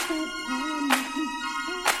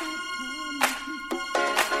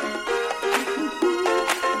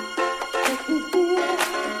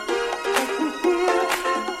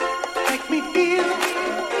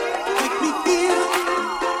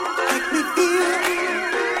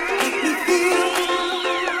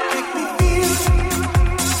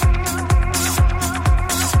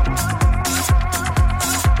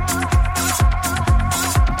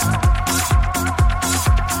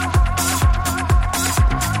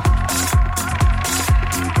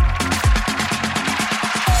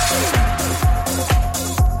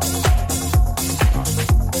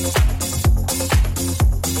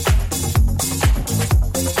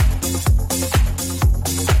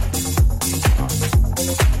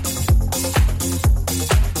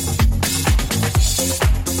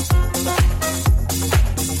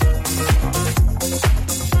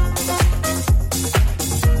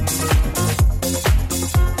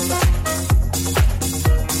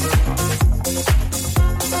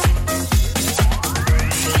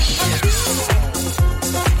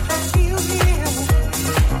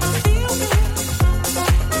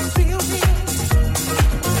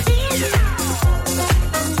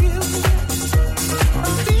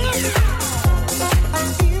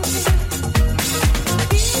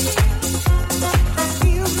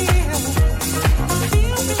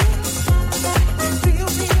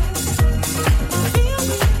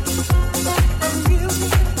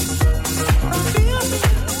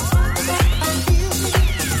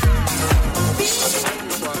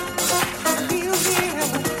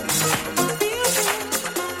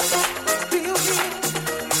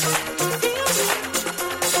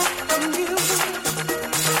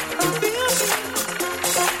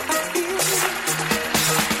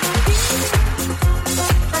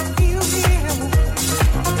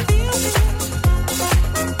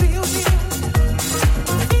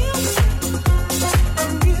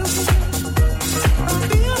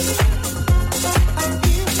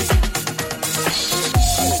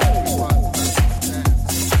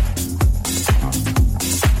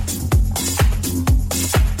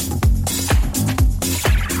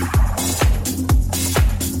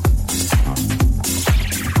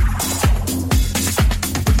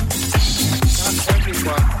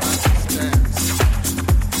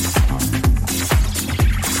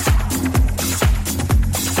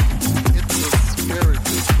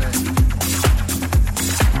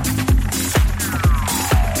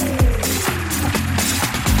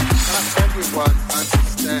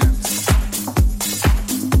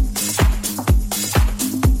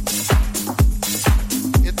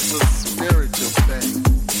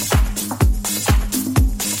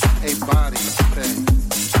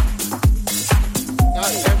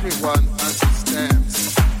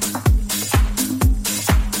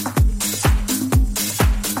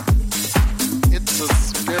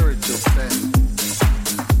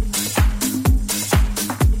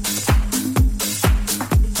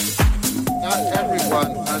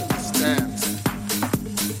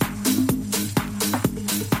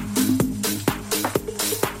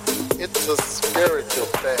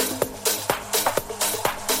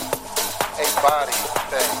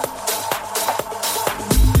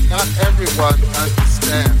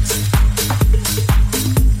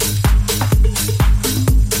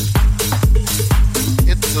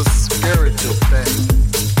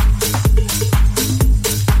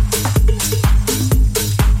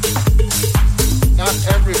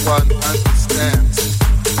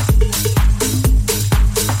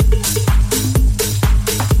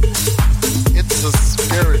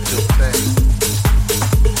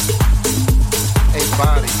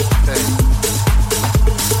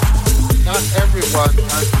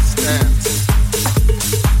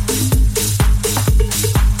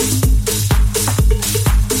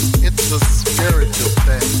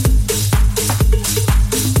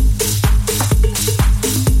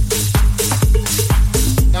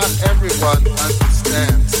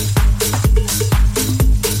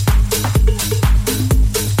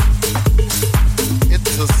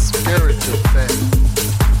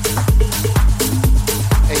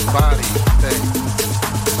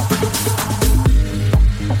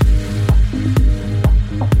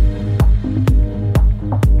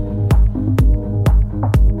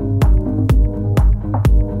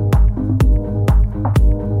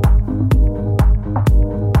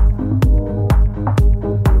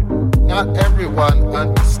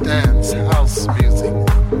 understands house music.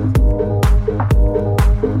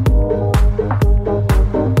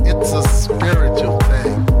 It's a spiritual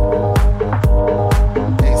thing,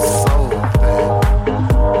 a soul thing.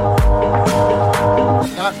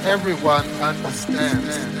 Not everyone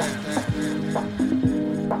understands.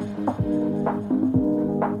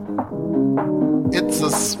 It's a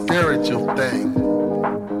spiritual thing,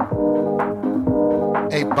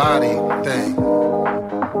 a body thing.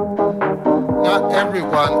 Not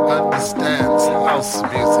everyone understands house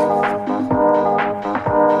music.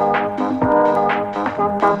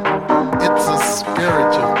 It's a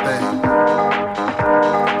spiritual thing,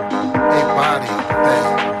 a body thing.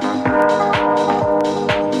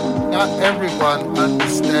 Not everyone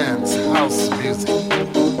understands house music.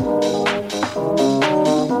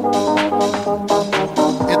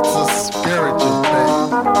 It's a spiritual thing,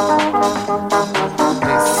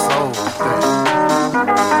 a soul thing.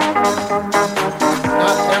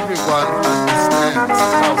 Not everyone understands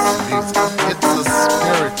house music. It's a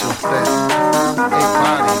spiritual thing, a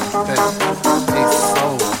body thing, a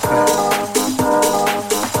soul thing,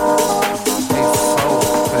 a soul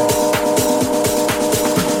thing.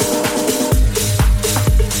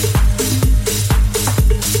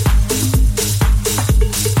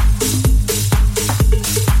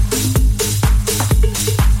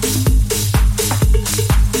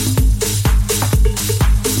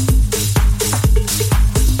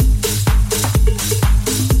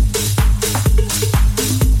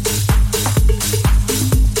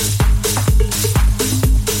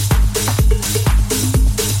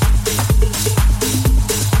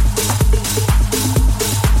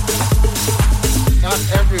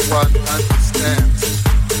 Everyone understands.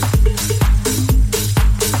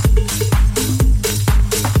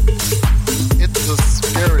 It's a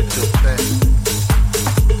spiritual thing,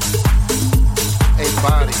 a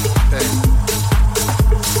body thing.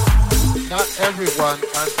 Not everyone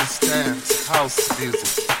understands house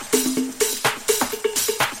music.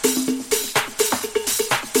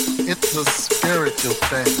 It's a spiritual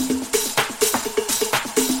thing,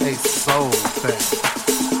 a soul thing.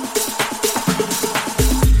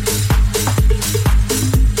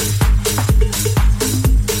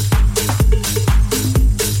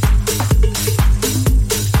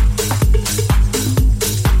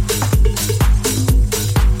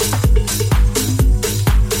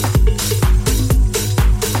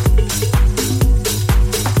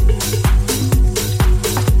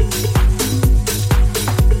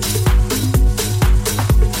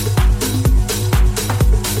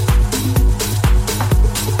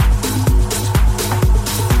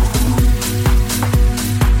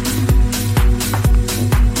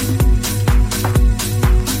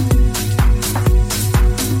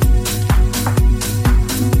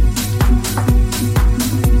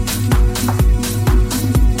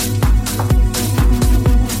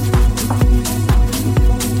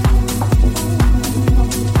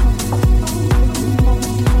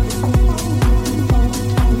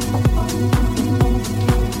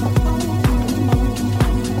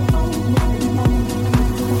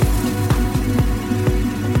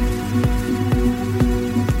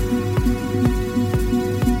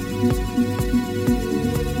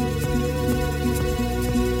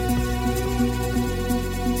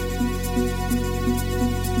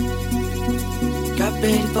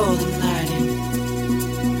 Ready for the night.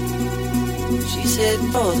 She's heading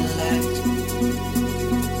for the light.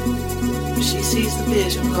 She sees the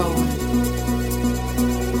vision going,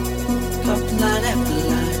 couple line after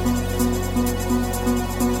line.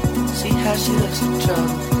 See how she looks in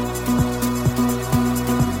trouble.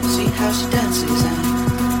 See how she dances and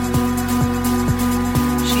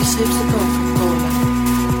she sips the Coca-Cola.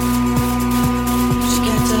 She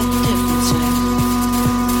can't tell the difference yet.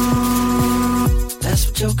 That's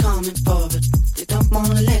what you're coming for, but they don't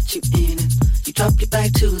wanna let you in it. You drop your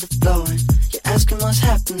back to the floor and you're asking what's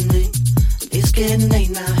happening. And it's getting late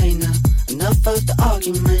now, hey now. Enough of the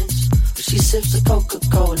arguments. But she sips the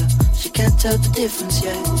Coca-Cola. She can't tell the difference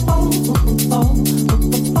yet.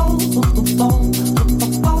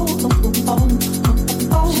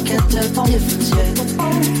 She can't tell the difference yet. She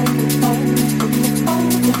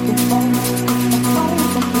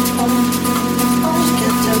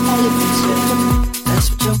can't tell the difference yet. That's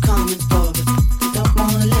what you're coming for, but they don't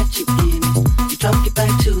wanna let you in. You drop your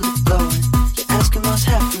back to the floor and you're asking what's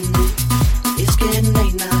happening. It's getting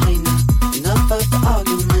late now, hey now. Enough of the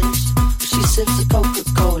arguments. But she sips the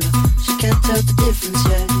Coca-Cola. She can't tell the difference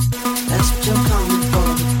yet. That's what you're coming for,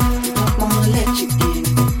 but they don't wanna let you in.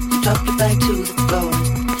 You drop your back to the floor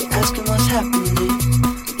and you're asking what's happening.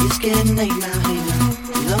 It's getting late now, hey now.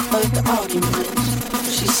 Enough of the arguments. But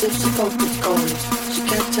she sips the Coca-Cola. She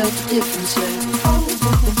can't tell tell the difference yet.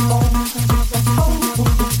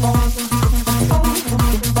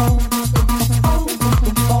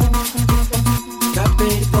 Got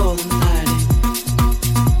ready for the night.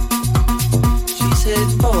 She's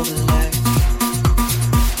heading for the light.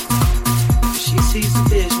 She sees the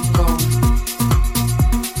vision going,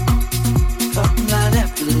 fucking line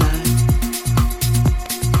after line.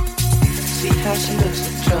 See how she looks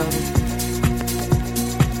like trouble.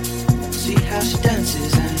 See how she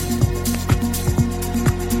dances and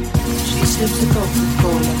she sips the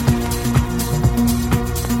Coca-Cola.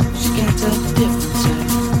 She can't tell the difference yet.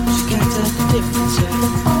 She can't tell the difference yet.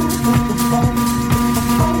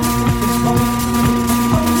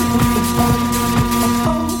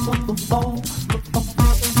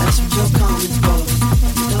 That's what you're coming for.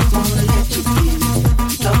 You don't wanna let you in.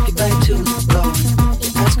 You drop your back to the floor.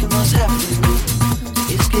 You're asking what's happening.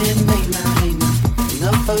 It's getting late now, hey now.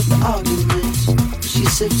 Enough of the arguments. She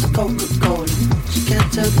sips the Coca-Cola. She can't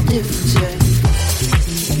tell the difference yet.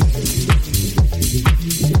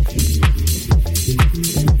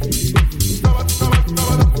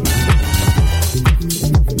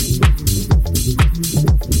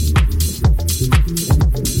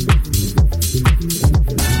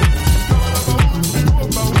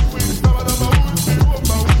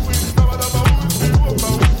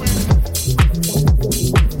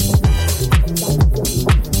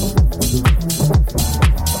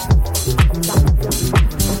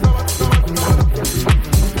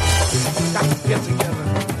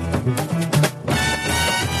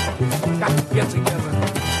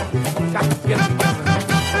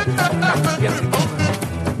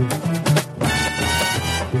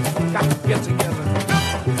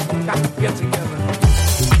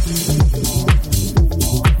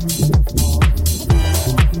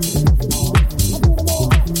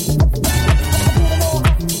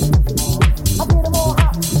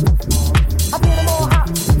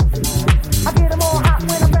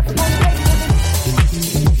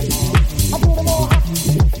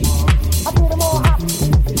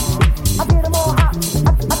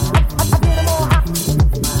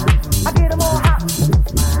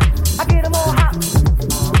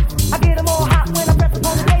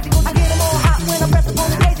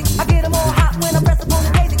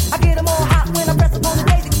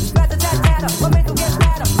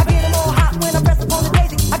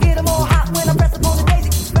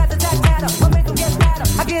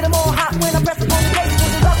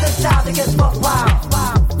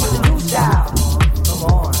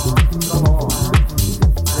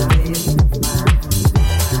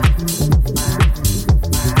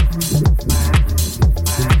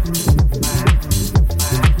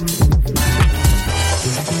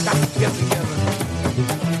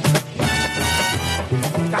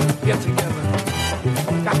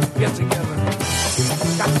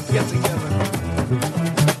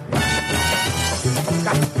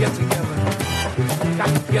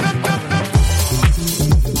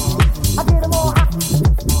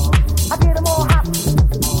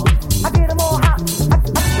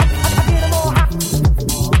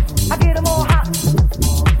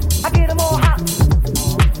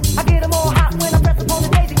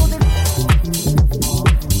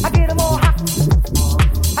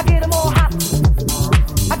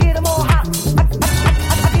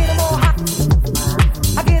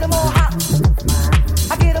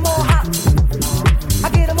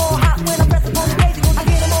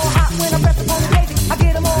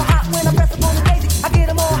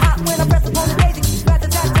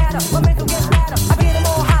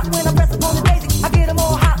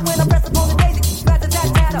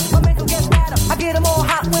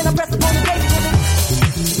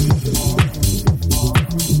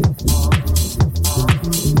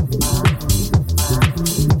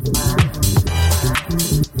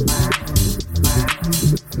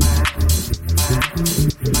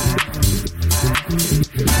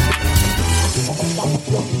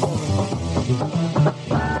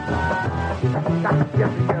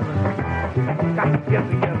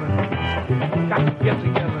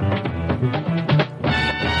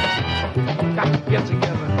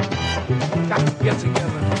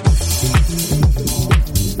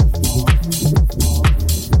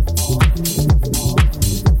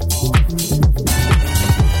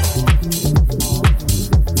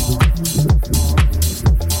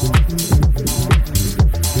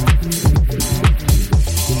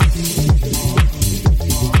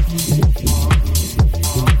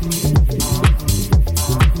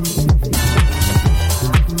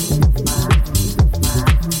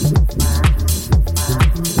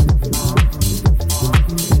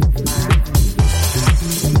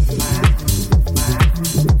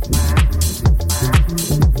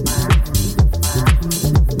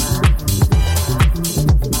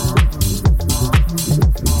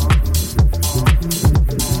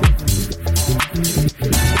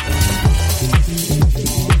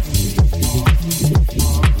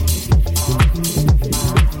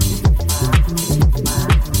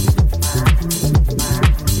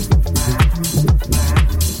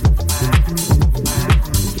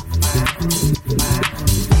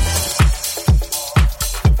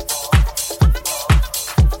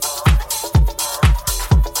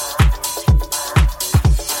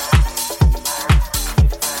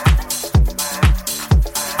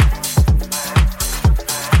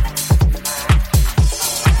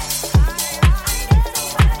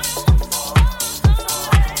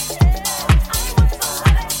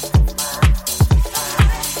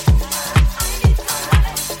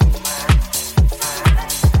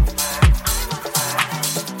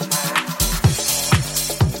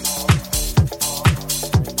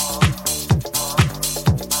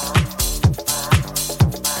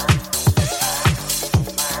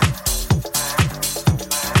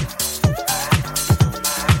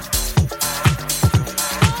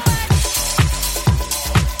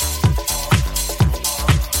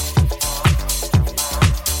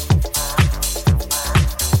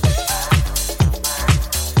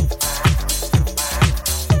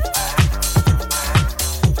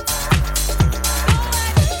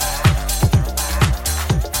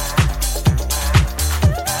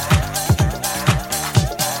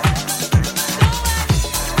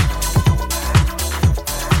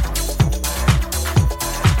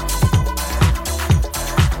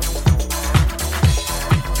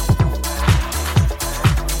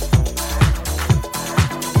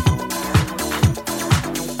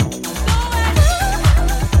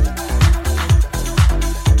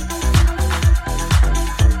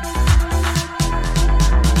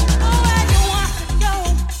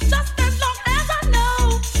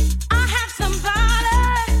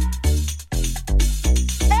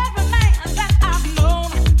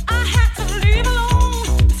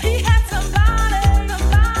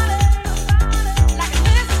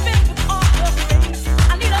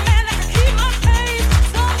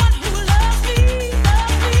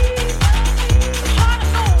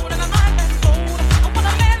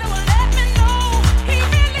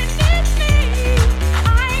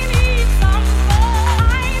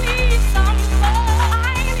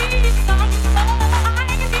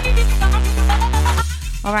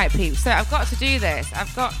 right, peeps. So I've got to do this.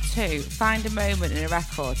 I've got to find a moment in a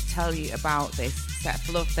record to tell you about this Set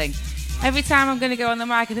for Love thing. Every time I'm going to go on the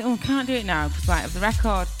mic, I think, I can't do it now because, like, of the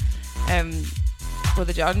record.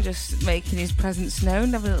 Brother John just making his presence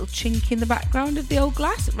known, having a little chink in the background of the old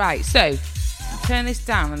glass. Right, so turn this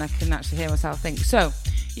down and I can actually hear myself think. So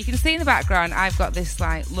you can see in the background, I've got this,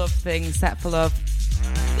 like, love thing, Set for Love.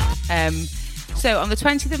 So on the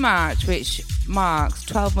 20th of March, which marks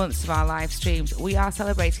 12 months of our live streams, we are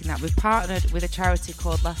celebrating that. We've partnered with a charity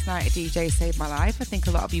called Last Night a DJ Saved My Life. I think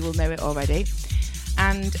a lot of you will know it already.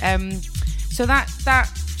 And so that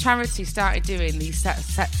charity started doing these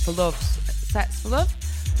sets for love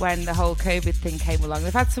when the whole COVID thing came along.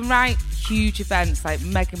 They've had some right huge events, like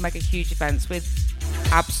mega huge events with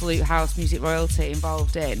absolute house music royalty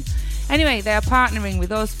involved in. Anyway, they are partnering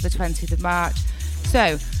with us for the 20th of March.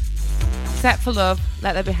 So Set for Love,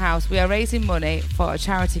 Let There Be House. We are raising money for a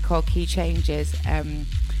charity called Key Changes.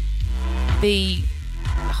 The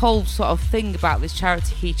whole sort of thing about this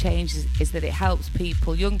charity, Key Changes, is that it helps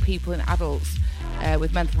people, young people and adults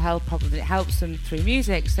with mental health problems. It helps them through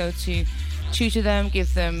music. So to tutor them,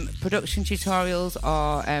 give them production tutorials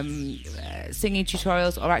or singing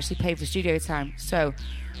tutorials, or actually pay for studio time. So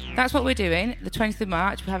that's what we're doing. The 20th of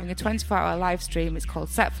March, we're having a 24-hour live stream. It's called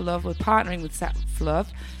Set for Love. We're partnering with Set for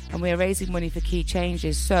Love, and we're raising money for Key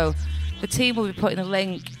Changes. So the team will be putting a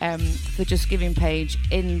link for Just Giving page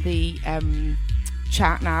in the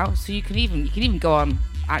chat now. So you can even go on.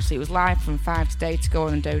 Actually, it was live from 5 today to go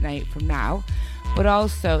on and donate from now. But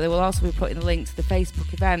also, they will also be putting a link to the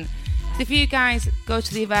Facebook event. So if you guys go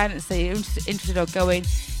to the event and say you're interested or going,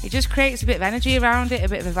 it just creates a bit of energy around it, a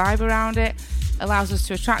bit of a vibe around it. Allows us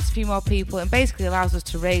to attract a few more people and basically allows us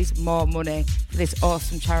to raise more money for this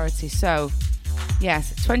awesome charity. So,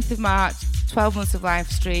 yes, 20th of March, 12 months of live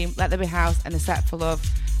stream, Let There Be House and a Set for Love.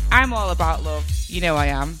 I'm all about love. You know I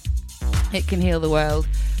am. It can heal the world.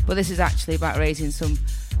 But this is actually about raising some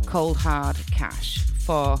cold, hard cash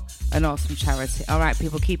for an awesome charity. All right,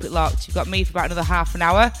 people, keep it locked. You've got me for about another half an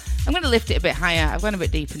hour. I'm going to lift it a bit higher. I've gone a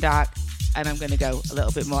bit deep and dark, and I'm going to go a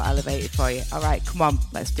little bit more elevated for you. All right, come on,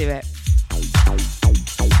 let's do it.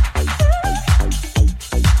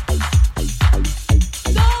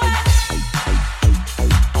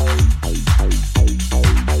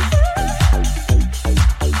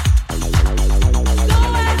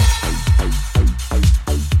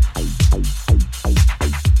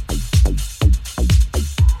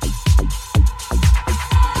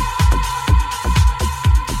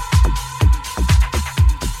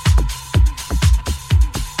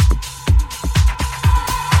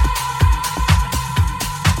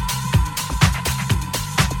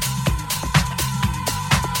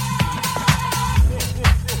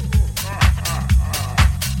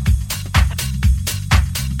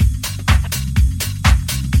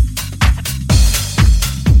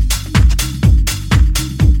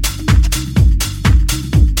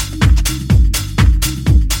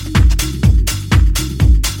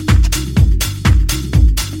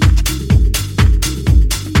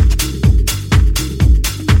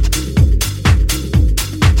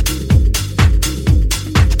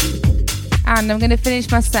 And I'm going to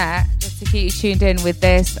finish my set, just to keep you tuned in with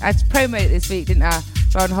this. I promoted it this week, didn't I?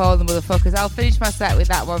 Ron Hall and the motherfuckers. I'll finish my set with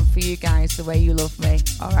that one for you guys, The Way You Love Me.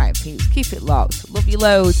 All right, peeps, keep it locked. Love you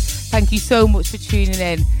loads. Thank you so much for tuning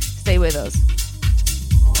in. Stay with us.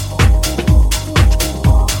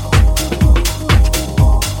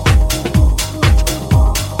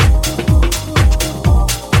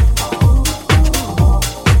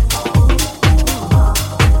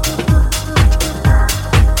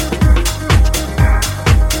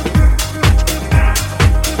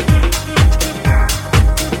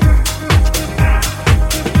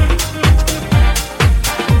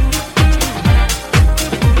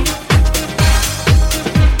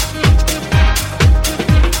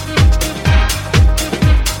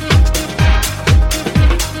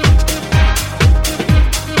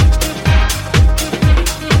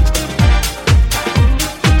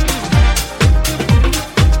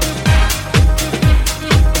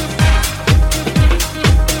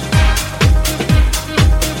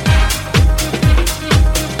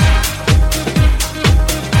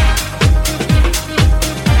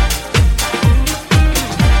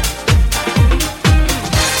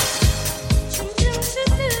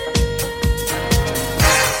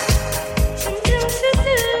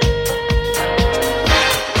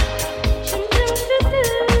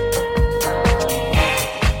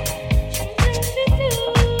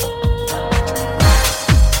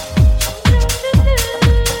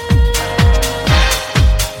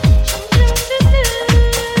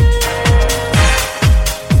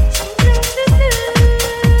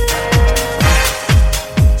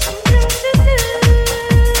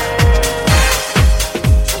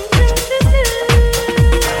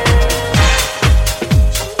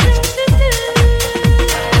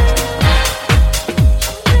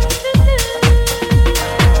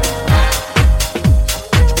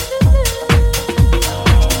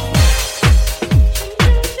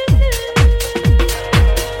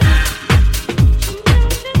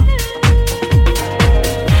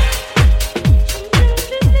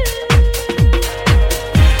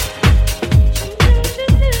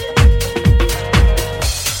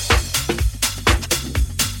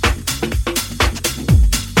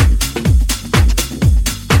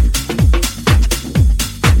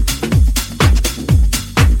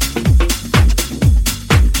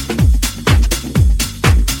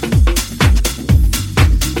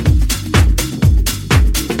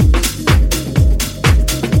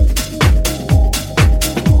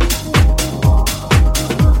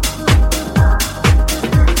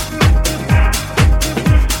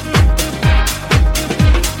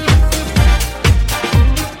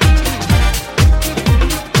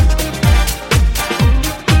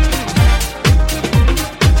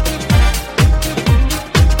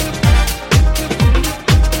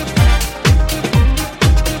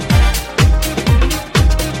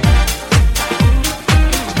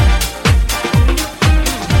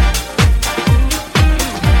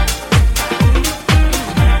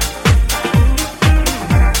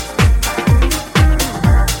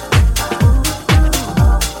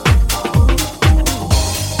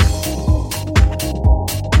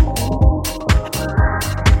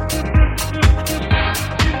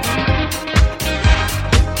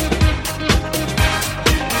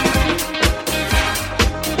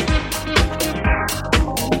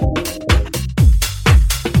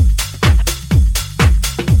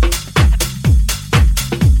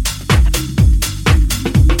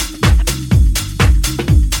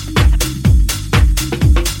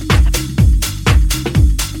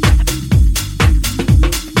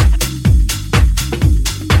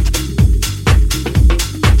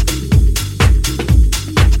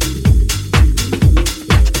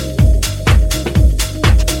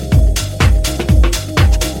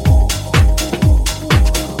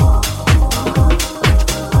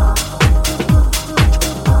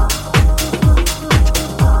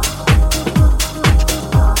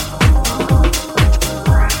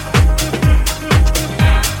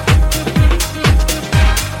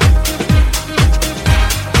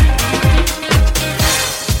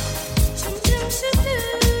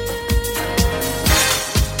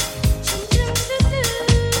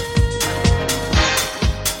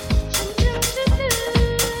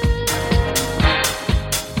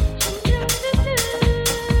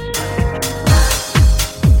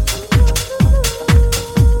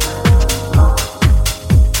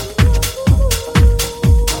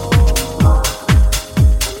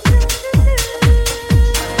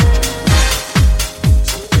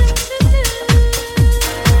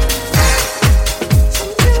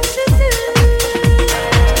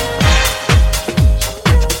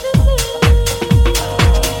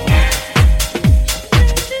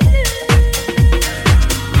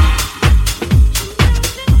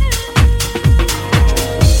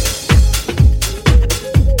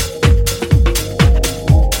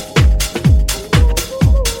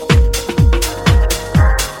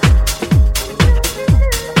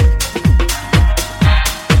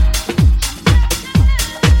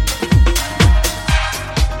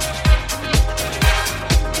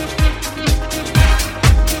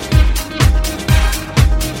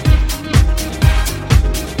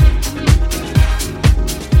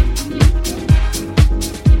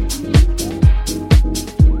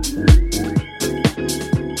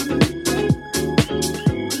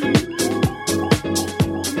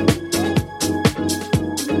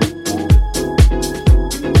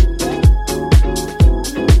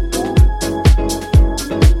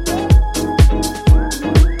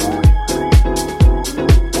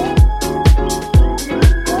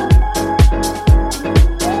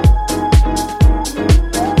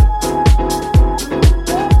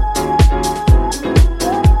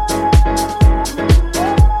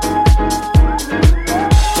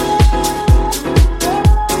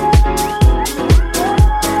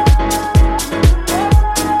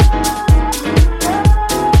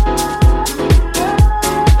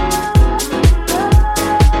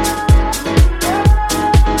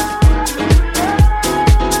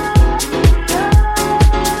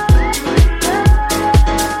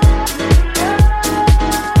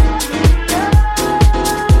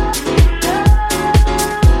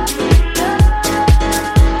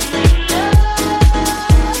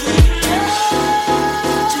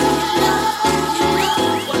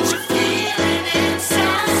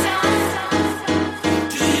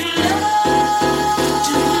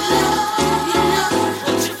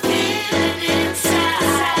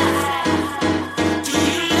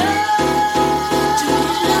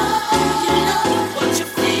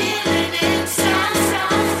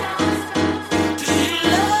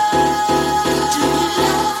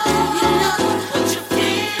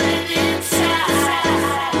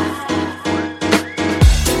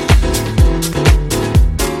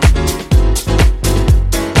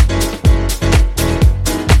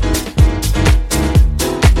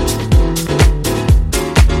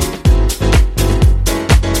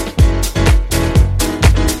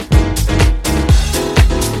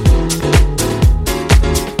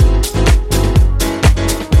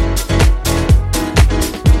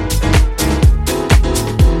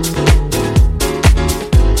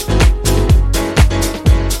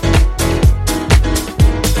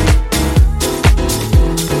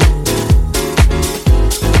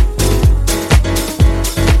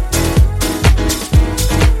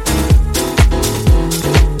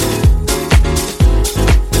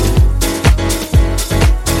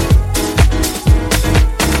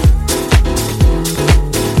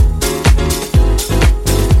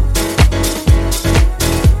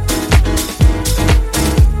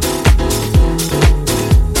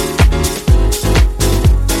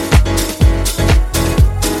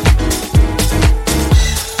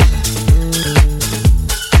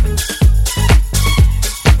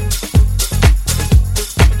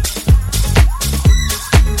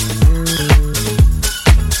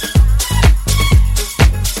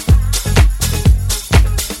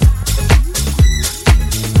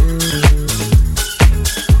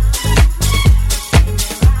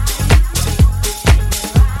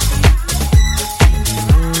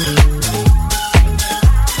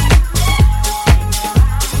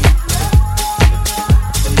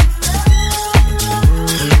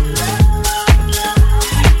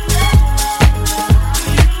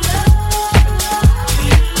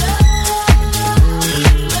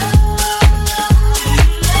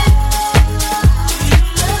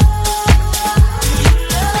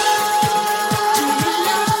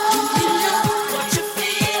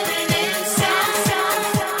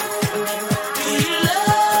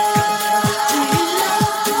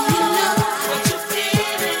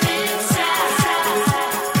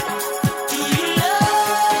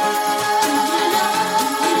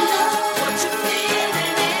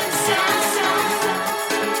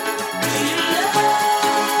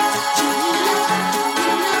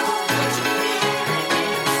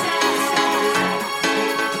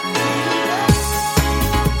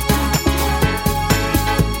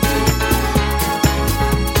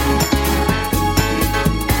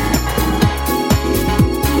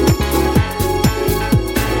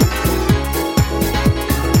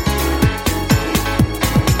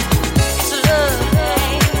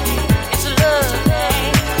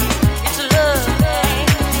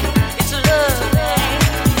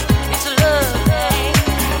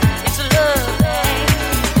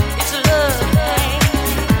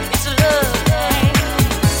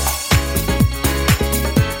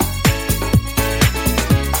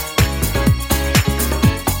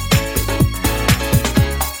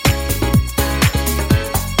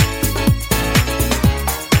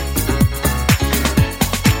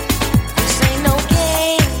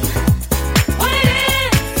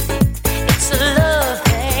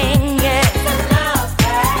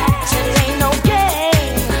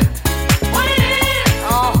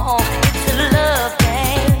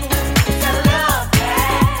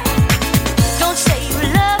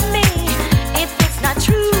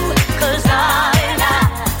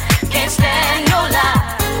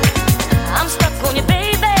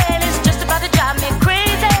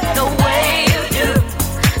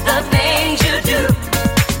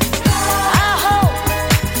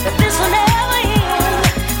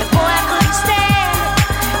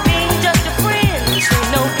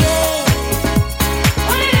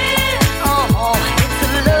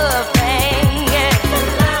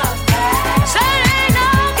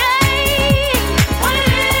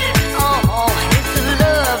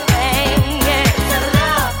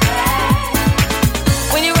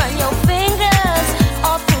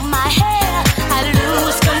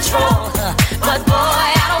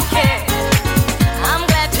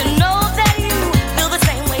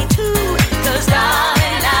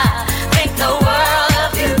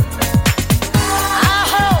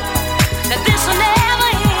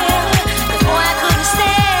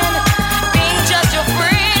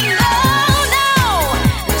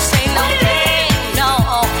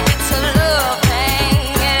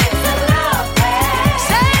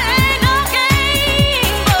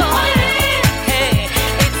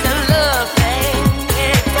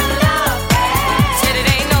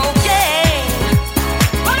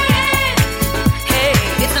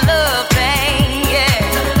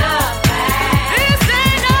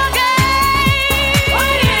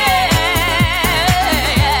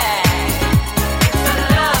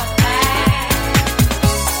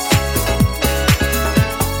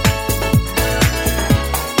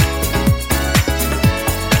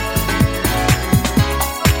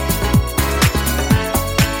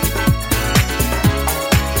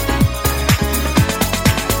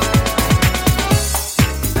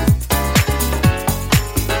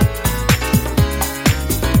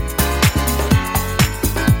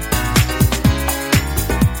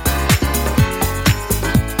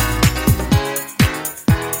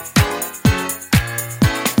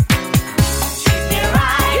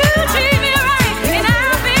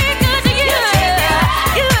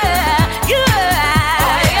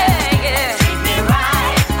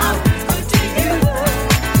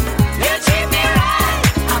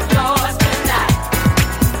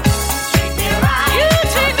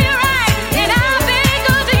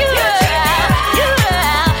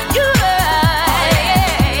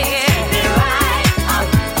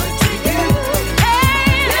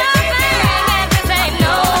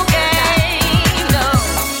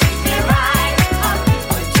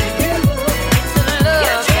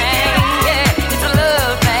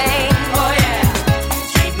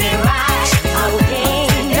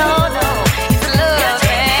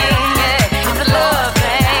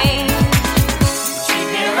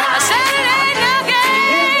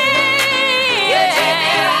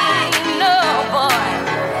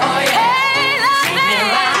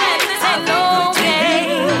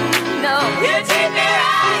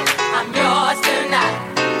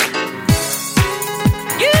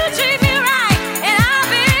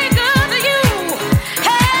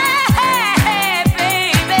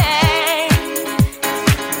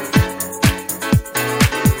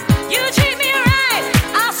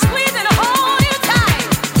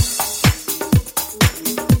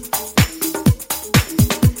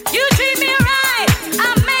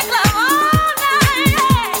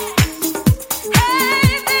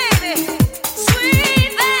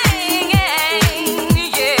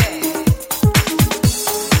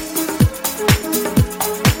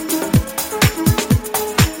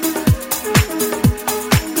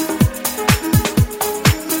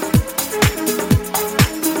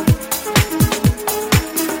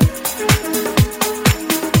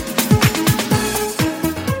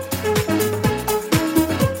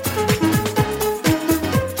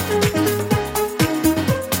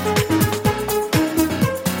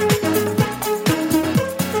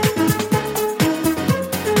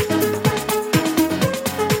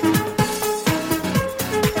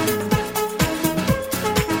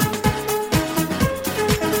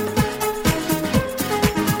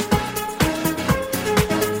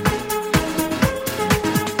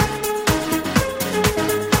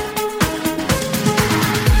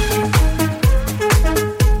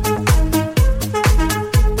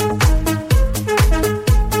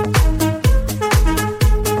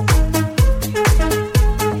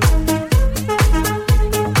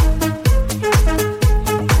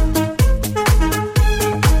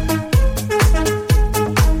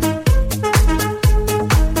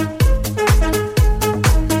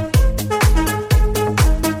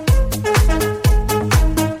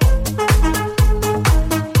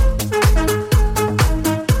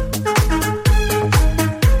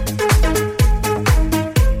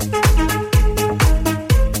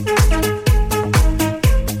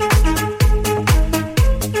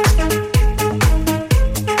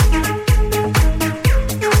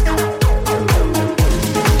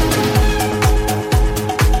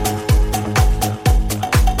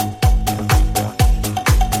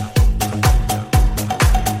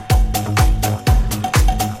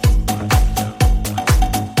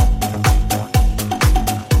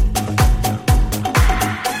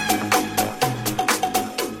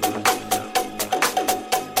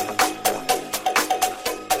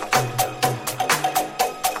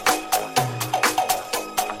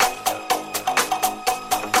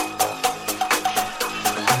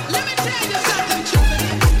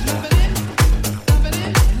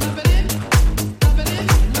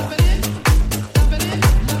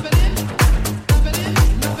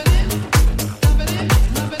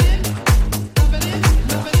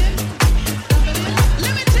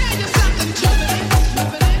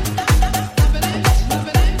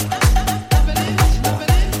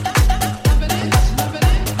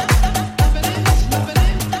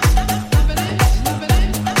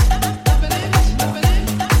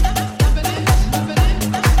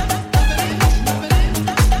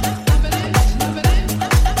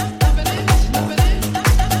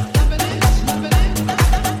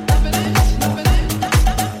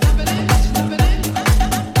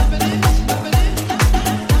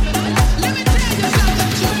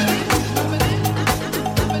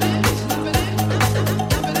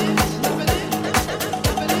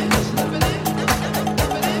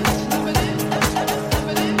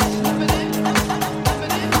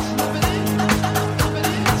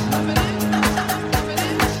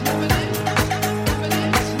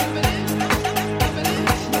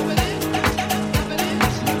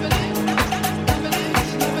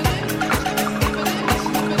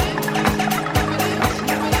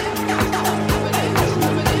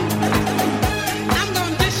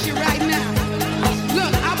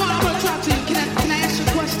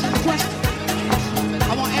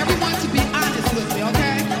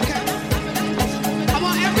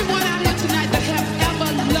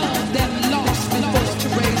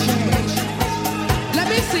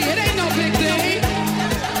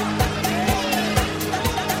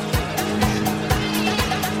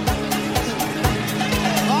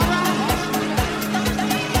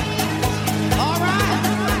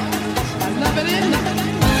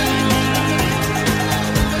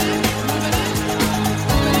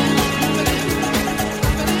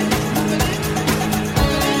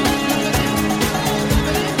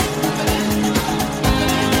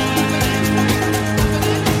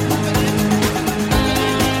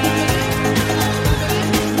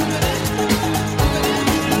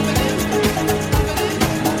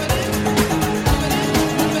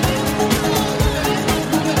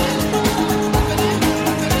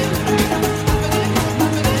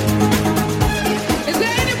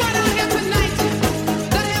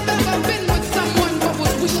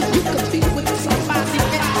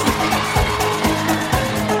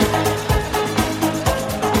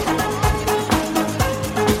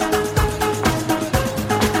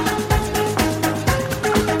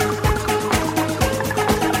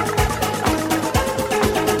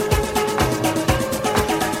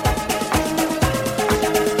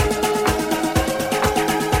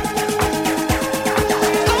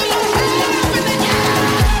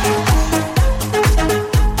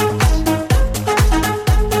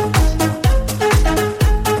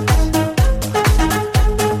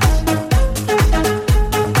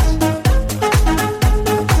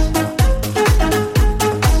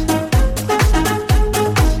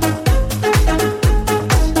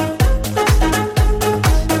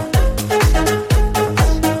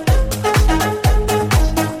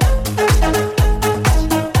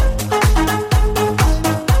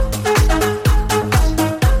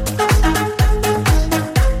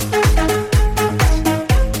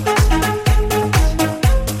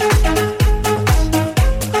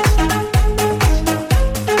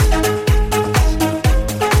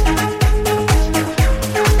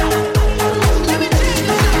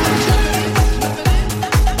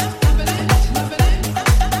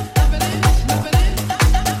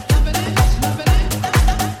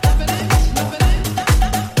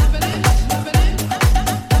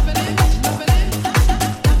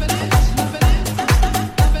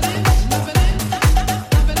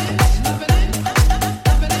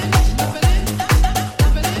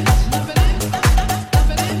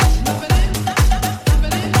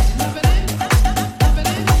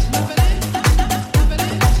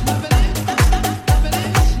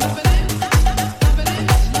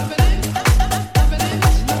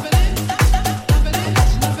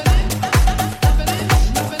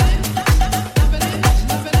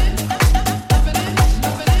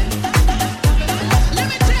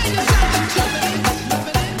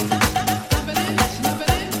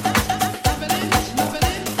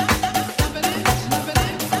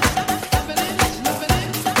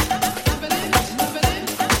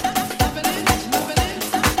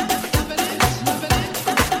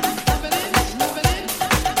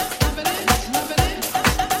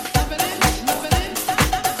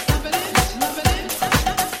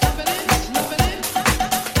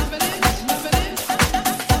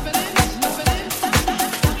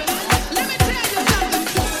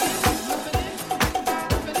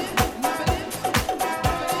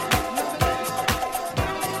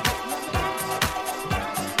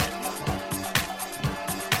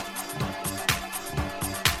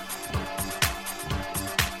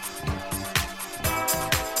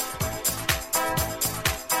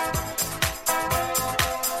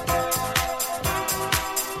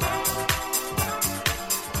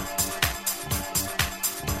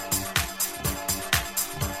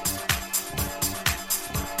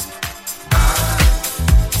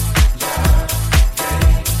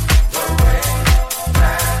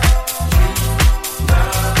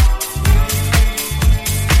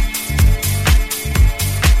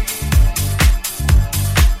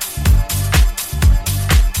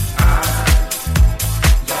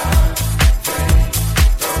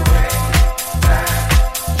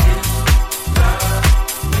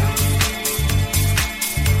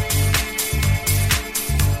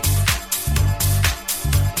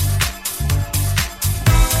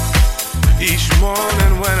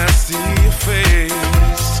 morning when I see your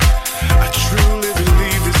face, I truly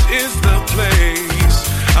believe this is the place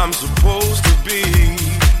I'm supposed to be.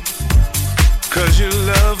 'Cause you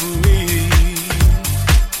love me.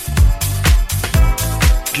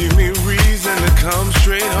 Give me reason to come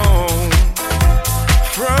straight home.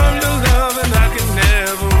 From your love and I can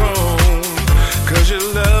never roam. 'Cause you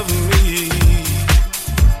love me.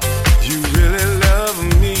 You really love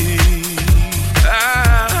me.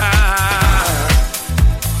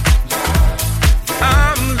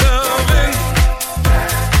 I'm loving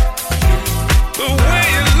the way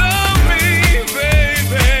you love me,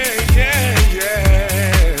 baby. Yeah, yeah.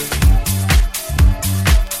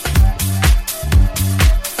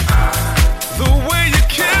 The way you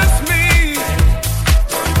kiss me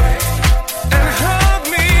and hug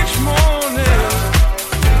me each morning.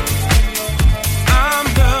 I'm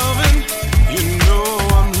loving, you know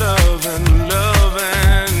I'm loving,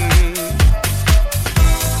 loving.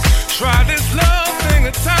 Try this love thing a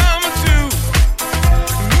time or two.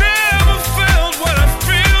 Never felt what I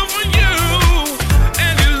feel for you.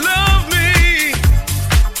 And you love me.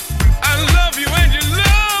 I love you and you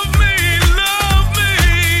love me, love me.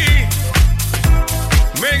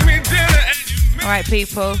 Make me dinner and you make All right,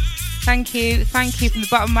 people. Thank you from the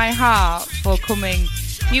bottom of my heart for coming.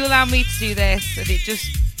 You allow me to do this, and it just,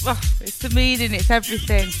 it's the meaning, it's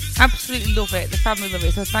everything. Absolutely love it. The family love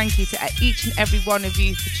it. So thank you to each and every one of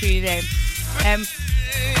you for tuning in.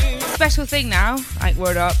 Special thing now, like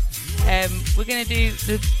word up. We're gonna do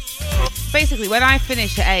basically when I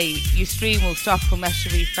finish at 8, your stream will stop unless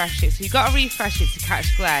you refresh it. So you've got to refresh it to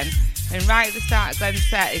catch Glenn. And right at the start of Glenn's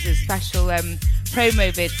set is a special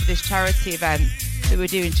promo vid for this charity event that we're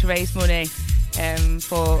doing to raise money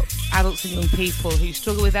for adults and young people who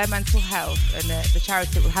struggle with their mental health, and the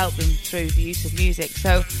charity will help them through the use of music.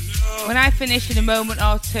 So when I finish in a moment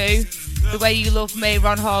or two, The Way You Love Me,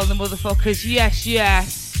 Ron Hall and the Motherfuckers, yes,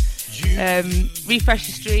 refresh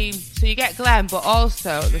your stream so you get Glenn, but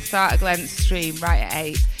also at the start of Glenn's stream right at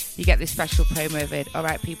 8 you get this special promo vid.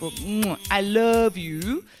 Alright people, I love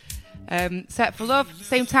you. Set for Love,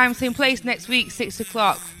 same time, same place next week, 6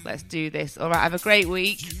 o'clock. Let's do this. Alright, have a great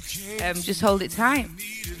week. Just hold it tight.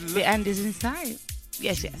 The end is in sight.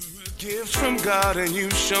 Yes. gifts from God, and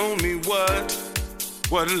you've shown me what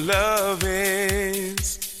love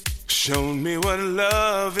is. Shown me what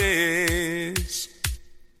love is.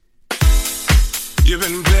 You've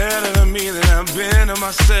been better to me than I've been to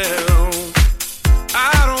myself.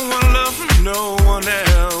 I don't want love from no one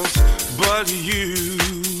else but you.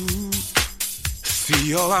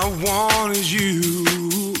 See, all I want is you.